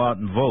want to go out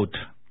and vote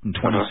in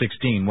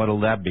 2016.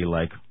 What'll that be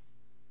like?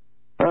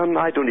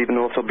 I don't even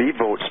know if there'll be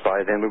votes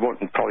by then. We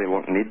probably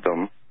won't need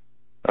them.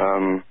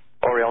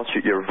 Or else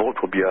your vote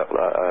will be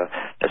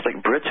it's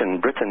like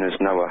Britain. Britain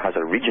has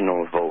a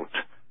regional vote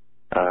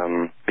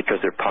because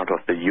they're part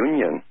of the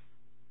Union.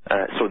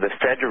 So the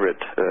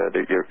federate,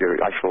 your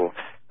actual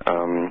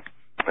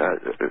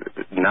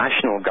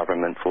national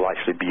government will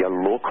actually be a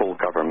local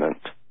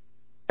government.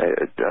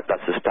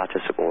 That's the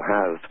status it will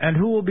have. And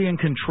who will be in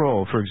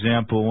control? For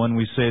example, when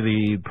we say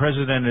the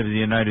President of the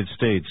United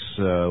States,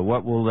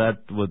 what will that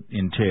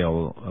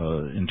entail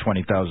in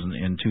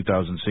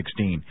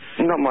 2016?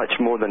 Not much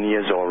more than he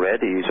is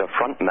already. He's a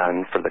front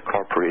man for the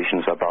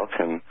corporations above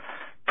him,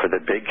 for the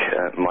big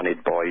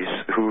moneyed boys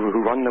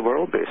who run the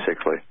world,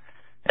 basically.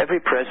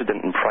 Every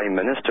president and prime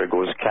minister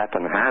goes cap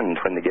in hand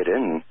when they get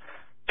in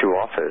to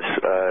office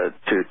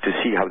to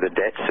see how the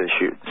debt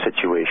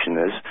situation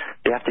is.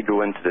 They have to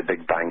go into the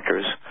big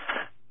bankers,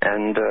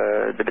 and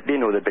they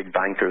know the big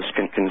bankers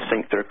can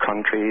sink their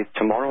country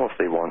tomorrow if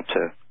they want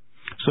to.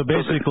 So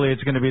basically,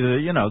 it's going to be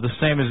the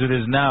same as it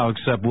is now,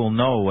 except we'll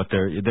know what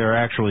they're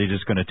actually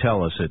just going to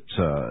tell us it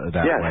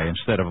that way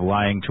instead of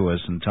lying to us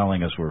and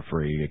telling us we're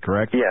free.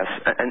 Correct? Yes,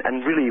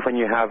 and really, when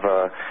you have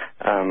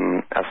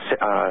an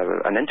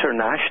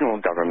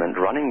international government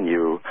running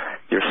you,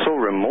 you're so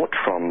remote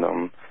from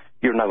them.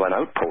 You're now an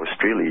outpost,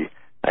 really,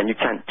 and you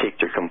can't take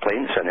your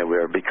complaints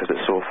anywhere because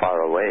it's so far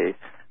away.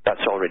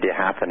 That's already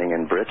happening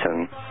in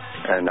Britain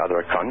and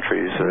other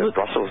countries.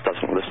 Brussels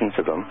doesn't listen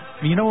to them.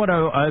 You know what?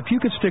 If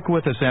you could stick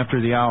with us after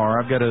the hour,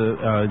 I've got to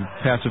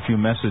pass a few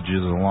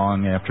messages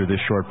along after this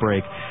short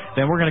break.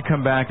 Then we're going to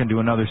come back and do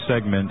another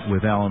segment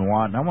with Alan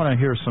Watt, and I want to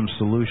hear some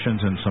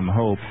solutions and some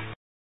hope.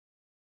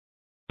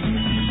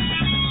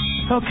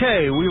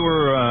 Okay,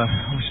 we're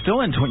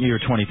still in year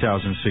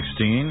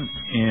 2016,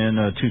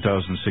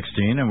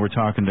 and we're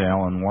talking to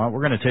Alan Watt.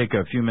 We're going to take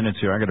a few minutes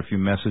here. I got a few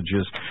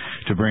messages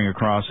to bring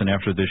across, and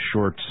after this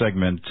short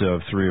segment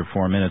of 3 or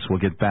 4 minutes, we'll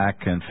get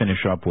back and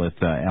finish up with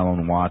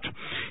Alan Watt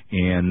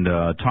and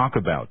talk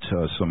about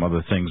some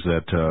other things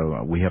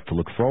that we have to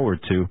look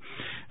forward to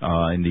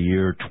in the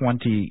year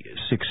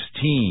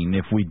 2016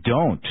 if we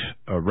don't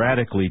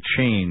radically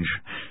change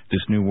this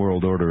New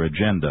World Order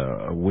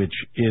agenda, which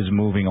is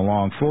moving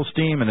along full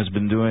steam and has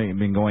been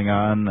going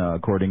on,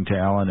 according to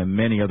Alan and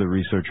many other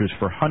researchers,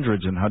 for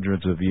hundreds and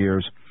hundreds of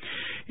years.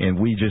 And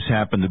we just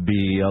happen to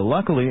be,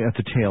 luckily, at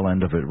the tail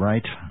end of it,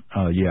 right?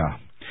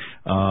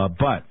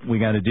 But we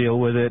got to deal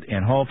with it,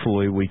 and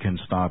hopefully we can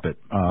stop it.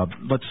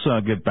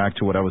 Let's get back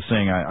to what I was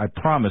saying. I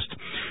promised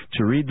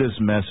to read this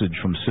message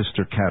from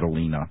Sister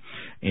Catalina,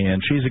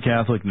 and she's a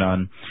Catholic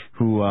nun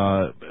who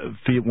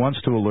wants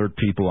to alert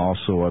people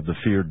also of the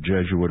feared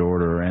Jesuit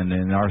order, and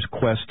in our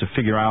quest to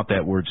figure out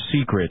that word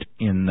secret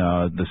in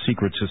the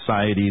secret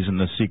societies and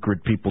the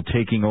secret people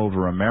taking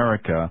over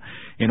America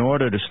in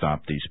order to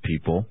stop these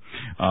people.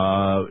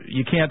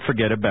 You can't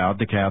forget about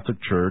the Catholic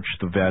Church,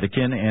 the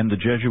Vatican, and the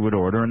Jesuit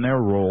order and their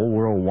role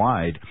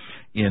worldwide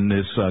in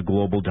this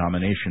global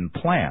domination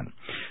plan.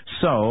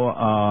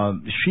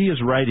 So she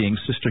is writing,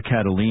 Sister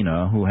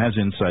Catalina, who has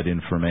inside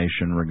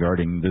information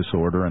regarding this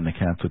order and the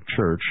Catholic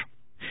Church,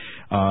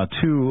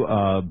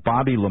 to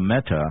Bobby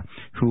Lametta,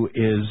 who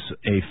is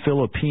a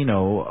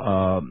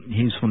Filipino.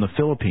 He's from the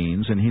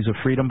Philippines, and he's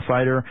a freedom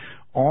fighter,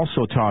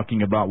 also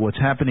talking about what's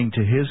happening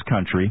to his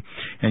country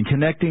and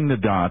connecting the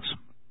dots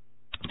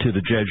to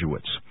the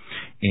Jesuits.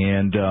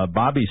 And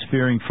Bobby's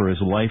fearing for his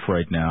life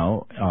right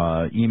now,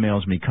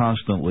 emails me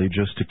constantly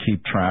just to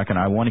keep track, and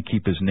I want to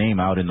keep his name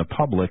out in the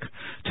public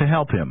to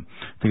help him,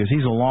 because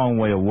he's a long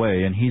way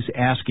away, and he's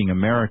asking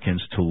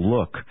Americans to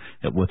look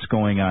at what's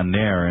going on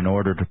there in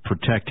order to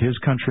protect his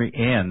country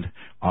and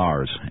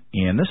ours.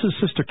 And this is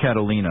Sister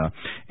Catalina,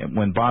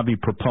 when Bobby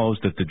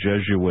proposed that the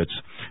Jesuits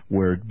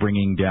were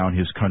bringing down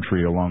his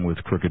country along with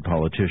crooked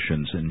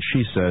politicians. And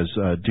she says,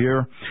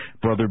 Dear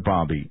Brother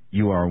Bobby,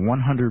 you are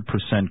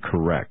 100%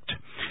 correct.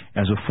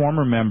 As a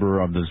former member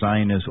of the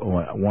Zionist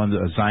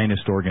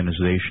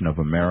Organization of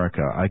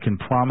America, I can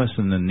promise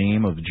in the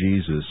name of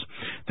Jesus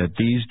that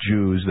these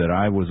Jews that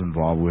I was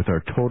involved with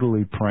are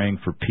totally praying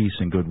for peace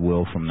and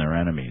goodwill from their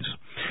enemies.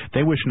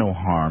 They wish no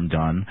harm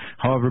done.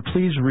 However,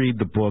 please read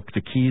the book,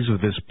 The Keys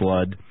of This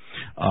Blood,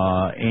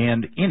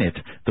 and in it,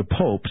 the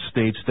Pope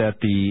states that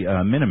the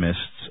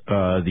minimists,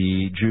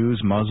 the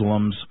Jews,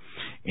 Muslims,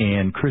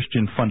 and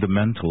Christian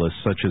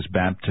fundamentalists such as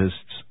Baptists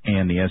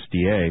and the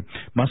SDA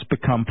must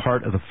become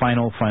part of the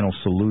final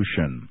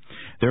solution.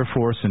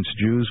 Therefore, since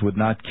Jews would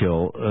not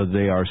kill,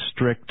 they are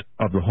strict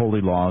of the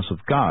holy laws of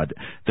God.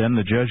 Then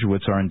the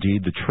Jesuits are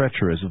indeed the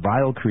treacherous,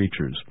 vile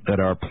creatures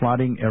that are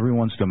plotting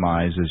everyone's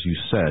demise, as you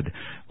said,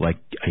 like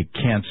a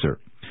cancer.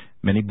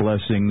 Many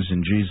blessings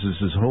in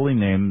Jesus' holy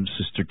name,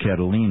 Sister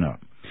Catalina.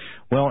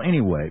 Well,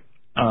 anyway,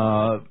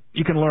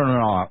 you can learn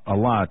a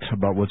lot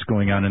about what's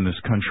going on in this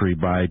country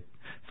by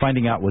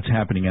finding out what's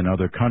happening in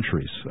other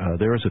countries.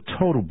 There is a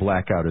total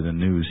blackout of the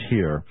news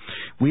here.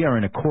 We are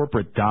in a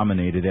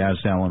corporate-dominated, as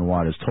Alan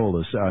Watt has told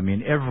us. I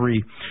mean,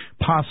 every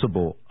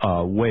possible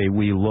way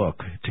we look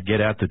to get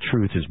at the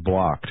truth is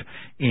blocked,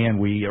 and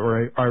we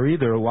are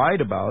either lied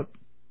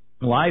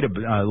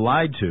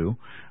to.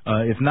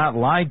 If not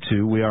lied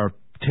to, we are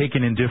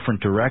taken in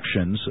different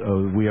directions.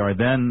 We are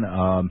then,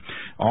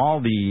 all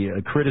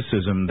the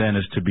criticism then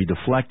is to be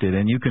deflected,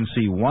 and you can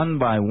see one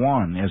by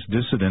one as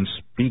dissidents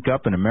speak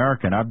up in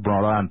America, and I've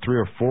brought on 3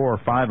 or 4 or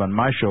 5 on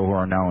my show who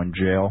are now in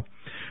jail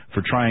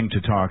for trying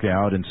to talk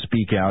out and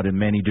speak out in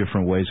many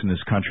different ways in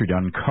this country to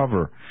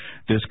uncover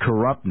this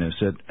corruptness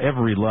at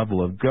every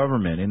level of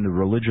government, in the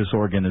religious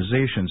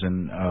organizations,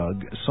 and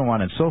so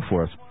on and so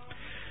forth.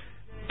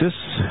 This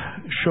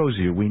shows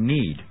you we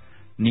need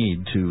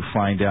to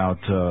find out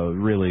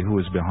really who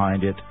is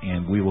behind it,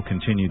 and we will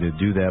continue to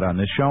do that on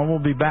this show, and we'll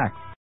be back.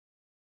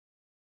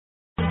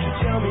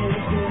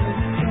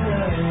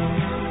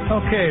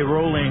 Okay,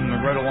 rolling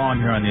right along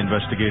here on the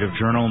Investigative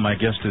Journal. My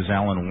guest is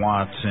Alan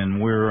Watts,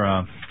 and we're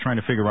trying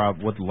to figure out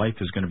what life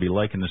is going to be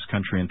like in this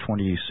country in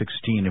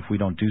 2016 if we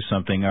don't do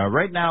something.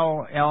 Right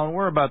now, Alan,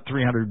 we're about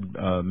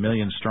 300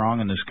 million strong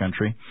in this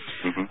country.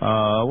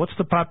 Mm-hmm. What's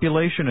the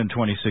population in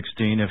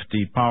 2016 if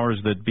the powers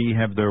that be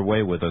have their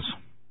way with us?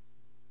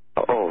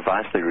 Oh,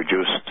 vastly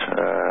reduced.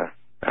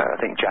 I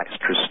think Jacques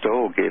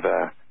Cousteau gave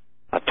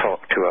a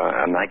talk to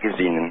a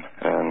magazine,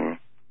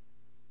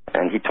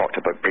 and he talked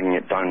about bringing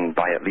it down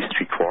by at least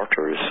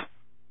 3/4.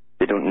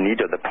 They don't need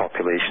the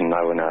population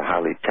now in a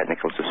highly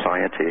technical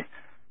society.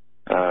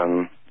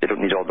 They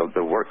don't need all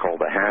the work, all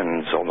the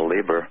hands, all the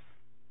labor.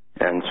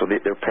 And so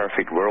their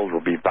perfect world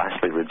will be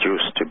vastly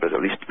reduced to but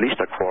at least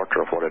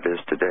 1/4 of what it is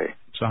today.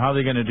 So how are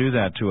they going to do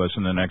that to us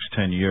in the next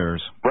 10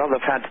 years? Well,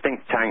 they've had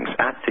think tanks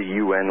at the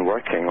UN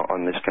working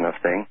on this kind of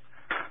thing,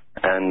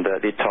 and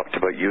they talked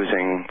about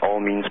using all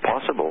means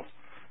possible.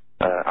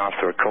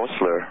 Arthur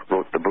Koestler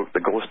wrote the book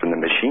The Ghost in the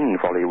Machine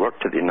while he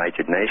worked at the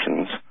United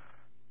Nations,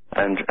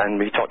 and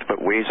we talked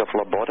about ways of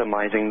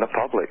lobotomizing the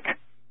public.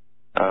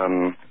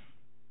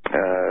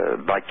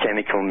 By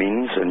chemical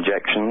means,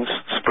 injections,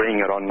 spraying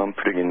it on them,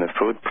 putting it in the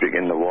food, putting it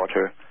in the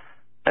water.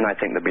 And I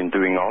think they've been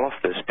doing all of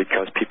this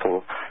because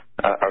people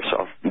are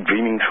sort of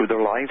dreaming through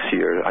their lives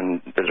here,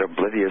 and they're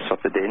oblivious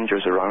of the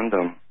dangers around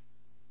them.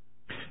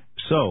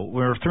 So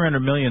we're 300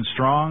 million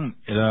strong.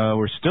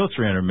 We're still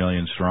 300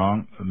 million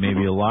strong.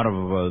 Maybe a lot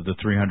of the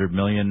 300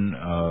 million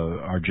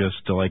are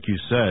just, like you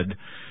said,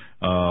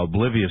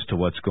 oblivious to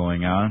what's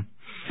going on.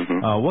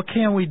 What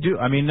can we do?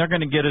 I mean, they're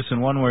going to get us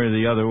in one way or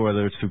the other,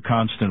 whether it's through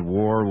constant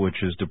war, which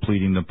is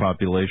depleting the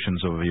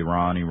populations of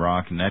Iran,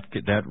 Iraq, and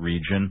that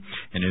region,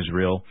 and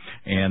Israel,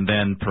 and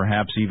then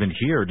perhaps even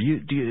here. Do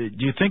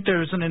you think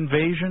there's an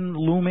invasion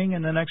looming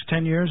in the next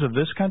 10 years of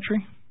this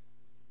country?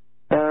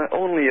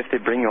 Only if they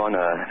bring on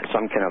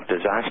some kind of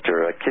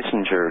disaster.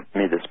 Kissinger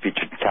made a speech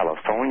in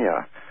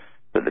California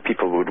that the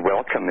people would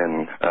welcome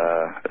in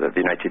the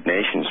United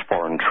Nations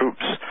foreign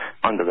troops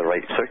under the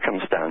right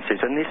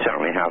circumstances, and they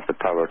certainly have the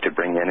power to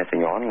bring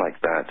anything on like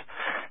that.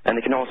 And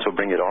they can also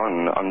bring it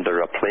on under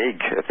a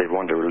plague if they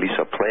want to release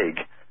a plague.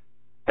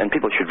 And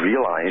people should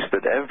realize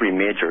that every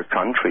major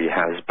country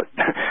has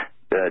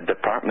the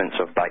departments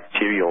of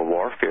bacterial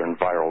warfare and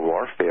viral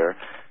warfare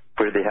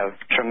where they have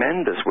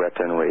tremendous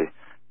weaponry.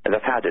 And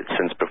they've had it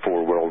since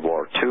before World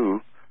War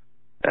II.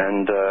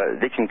 And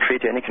they can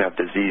create any kind of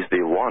disease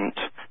they want.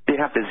 They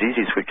have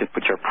diseases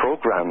which are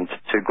programmed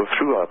to go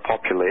through a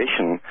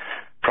population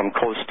from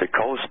coast to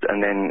coast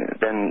and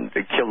then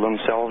they kill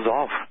themselves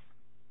off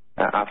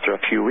after a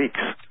few weeks.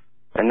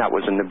 And that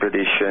was in the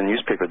British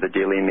newspaper, the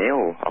Daily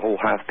Mail, a whole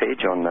half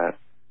page on that.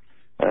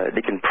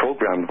 They can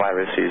program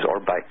viruses or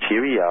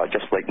bacteria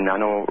just like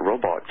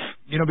nano-robots.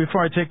 You know,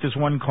 before I take this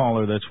one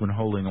caller that's been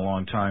holding a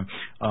long time,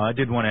 I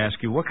did want to ask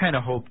you, what kind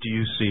of hope do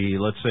you see,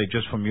 let's say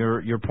just from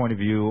your point of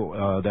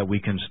view, that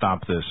we can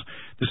stop this?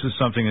 This is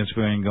something that's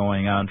been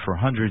going on for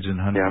hundreds and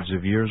hundreds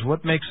of years.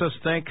 What makes us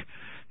think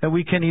that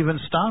we can even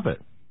stop it?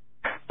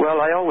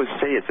 Well, I always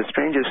say it's the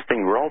strangest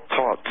thing. We're all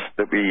taught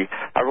that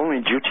our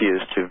only duty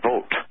is to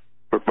vote.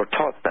 We're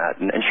taught that.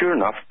 And sure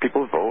enough,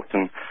 people vote,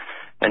 and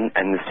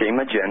the same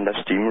agenda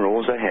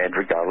steamrolls ahead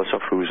regardless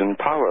of who's in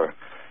power.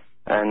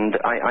 And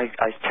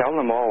I tell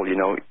them all, you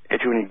know,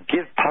 if you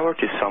give power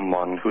to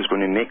someone who's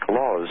going to make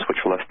laws which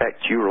will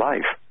affect your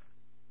life,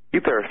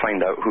 you better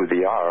find out who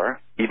they are,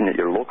 even at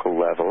your local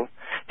level,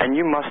 and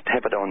you must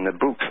have it on the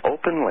books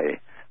openly.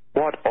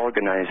 What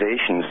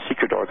organizations,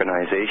 secret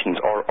organizations,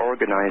 or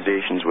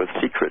organizations with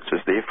secrets,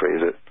 as they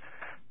phrase it,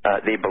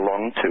 they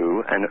belong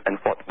to, and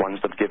what ones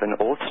they've given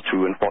oaths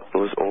to, and what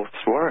those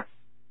oaths were.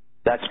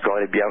 That's got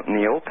to be out in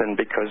the open,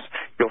 because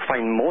you'll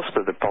find most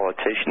of the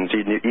politicians,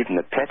 even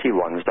the petty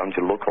ones down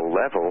to local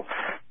level,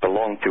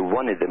 belong to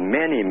one of the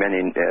many,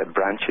 many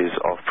branches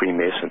of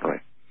Freemasonry.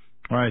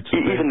 Right. So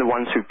even the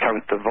ones who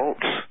count the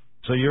votes.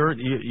 So you're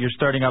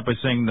starting out by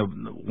saying the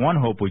one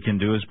hope we can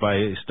do is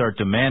by start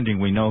demanding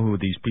we know who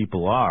these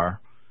people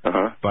are,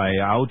 by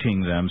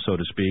outing them, so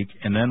to speak,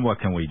 and then what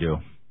can we do?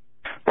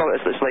 Well,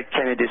 it's like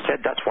Kennedy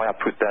said. That's why I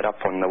put that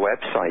up on the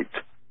website,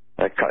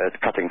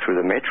 Cutting Through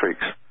the Matrix.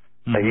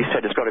 He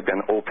said it's got to be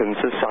an open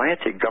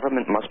society.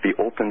 Government must be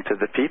open to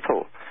the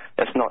people.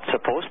 It's not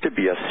supposed to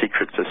be a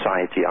secret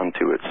society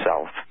unto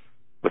itself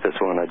with its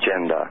own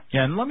agenda.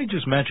 Yeah, and let me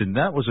just mention,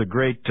 that was a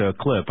great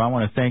clip. I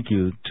want to thank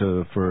you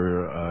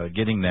for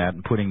getting that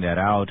and putting that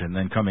out and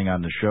then coming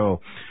on the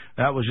show.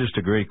 That was just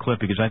a great clip,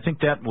 because I think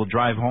that will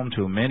drive home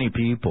to many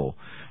people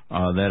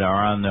that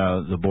are on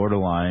the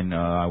borderline.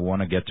 I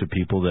want to get to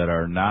people that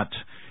are not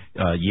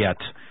yet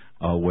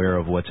aware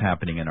of what's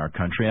happening in our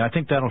country. And I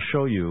think that'll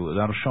show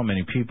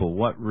many people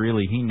what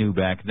really he knew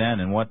back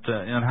then and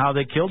and how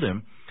they killed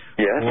him.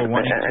 Yes,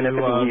 and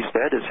everything he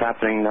said is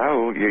happening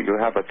now. You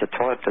have a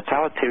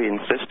totalitarian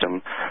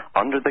system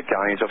under the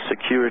guise of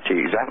security,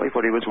 exactly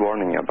what he was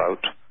warning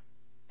about.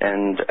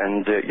 And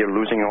you're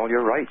losing all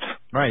your rights.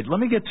 Right. Let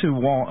me get to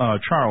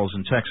Charles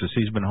in Texas.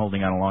 He's been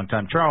holding on a long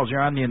time. Charles,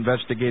 you're on the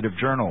Investigative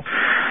Journal.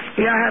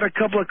 Yeah, I had a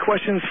couple of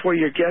questions for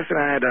your guest, and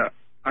I had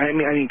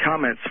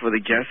comments for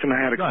the guest, and I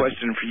had a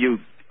question for you,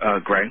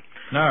 Greg.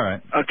 All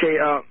right. Okay,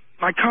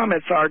 my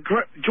comments are,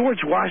 George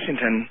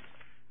Washington,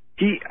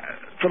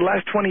 for the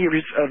last 20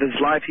 years of his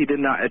life, he did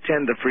not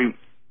attend the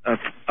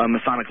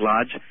Masonic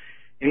Lodge,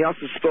 and he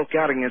also spoke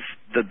out against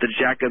the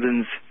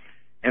Jacobins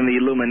and the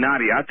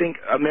Illuminati. I think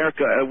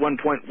America at one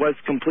point was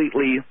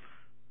completely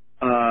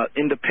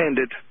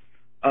independent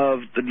of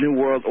the New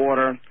World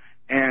Order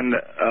and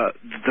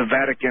the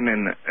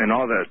Vatican and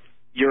all the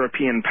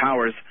European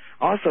powers.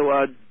 Also,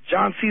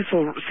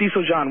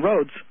 Cecil John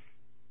Rhodes,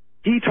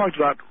 he talked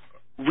about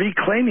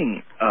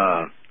reclaiming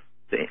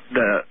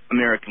the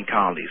American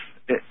colonies,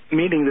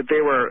 meaning that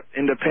they were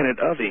independent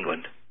of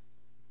England.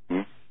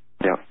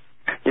 Yeah.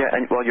 Yeah,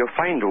 and well, you'll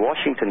find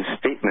Washington's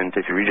statement,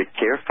 if you read it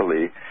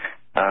carefully,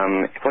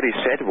 what he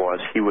said was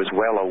he was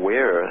well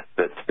aware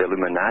that the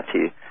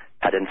Illuminati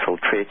had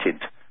infiltrated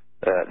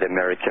the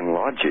American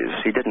lodges.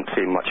 He didn't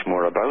say much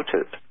more about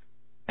it.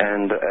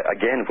 And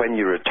again, when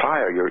you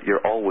retire,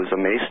 you're always a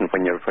Mason.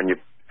 When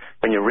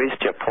you're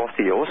raised to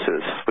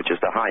apotheosis, which is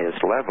the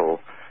highest level,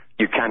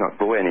 you cannot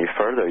go any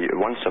further. You're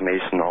once a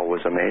Mason,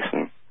 always a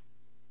Mason.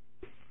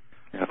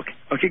 Yeah.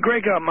 Okay,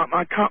 Greg.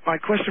 My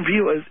question for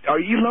you is: are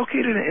you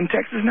located in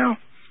Texas now?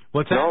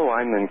 What's that? No,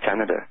 I'm in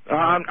Canada.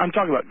 I'm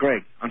talking about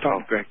Greg. I'm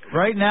talking about Greg.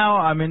 Right now,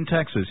 I'm in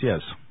Texas.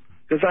 Yes.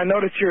 Because I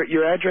noticed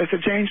your address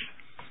had changed.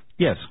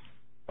 Yes.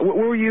 Where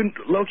were you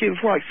located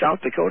before? Like South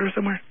Dakota or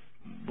somewhere?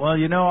 Well,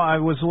 I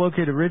was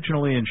located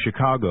originally in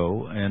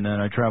Chicago, and then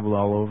I traveled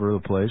all over the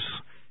place.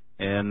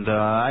 And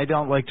I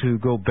don't like to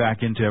go back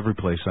into every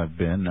place I've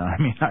been. I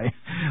mean,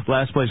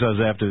 last place I was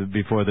after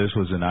before this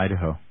was in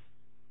Idaho.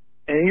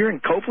 And you're in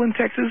Copeland,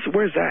 Texas?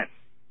 Where's that?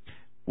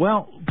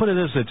 Well, put it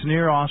this, it's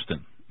near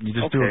Austin. You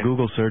just do a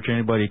Google search,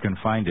 anybody can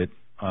find it,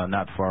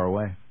 not far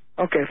away.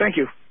 Okay, thank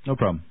you. No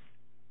problem.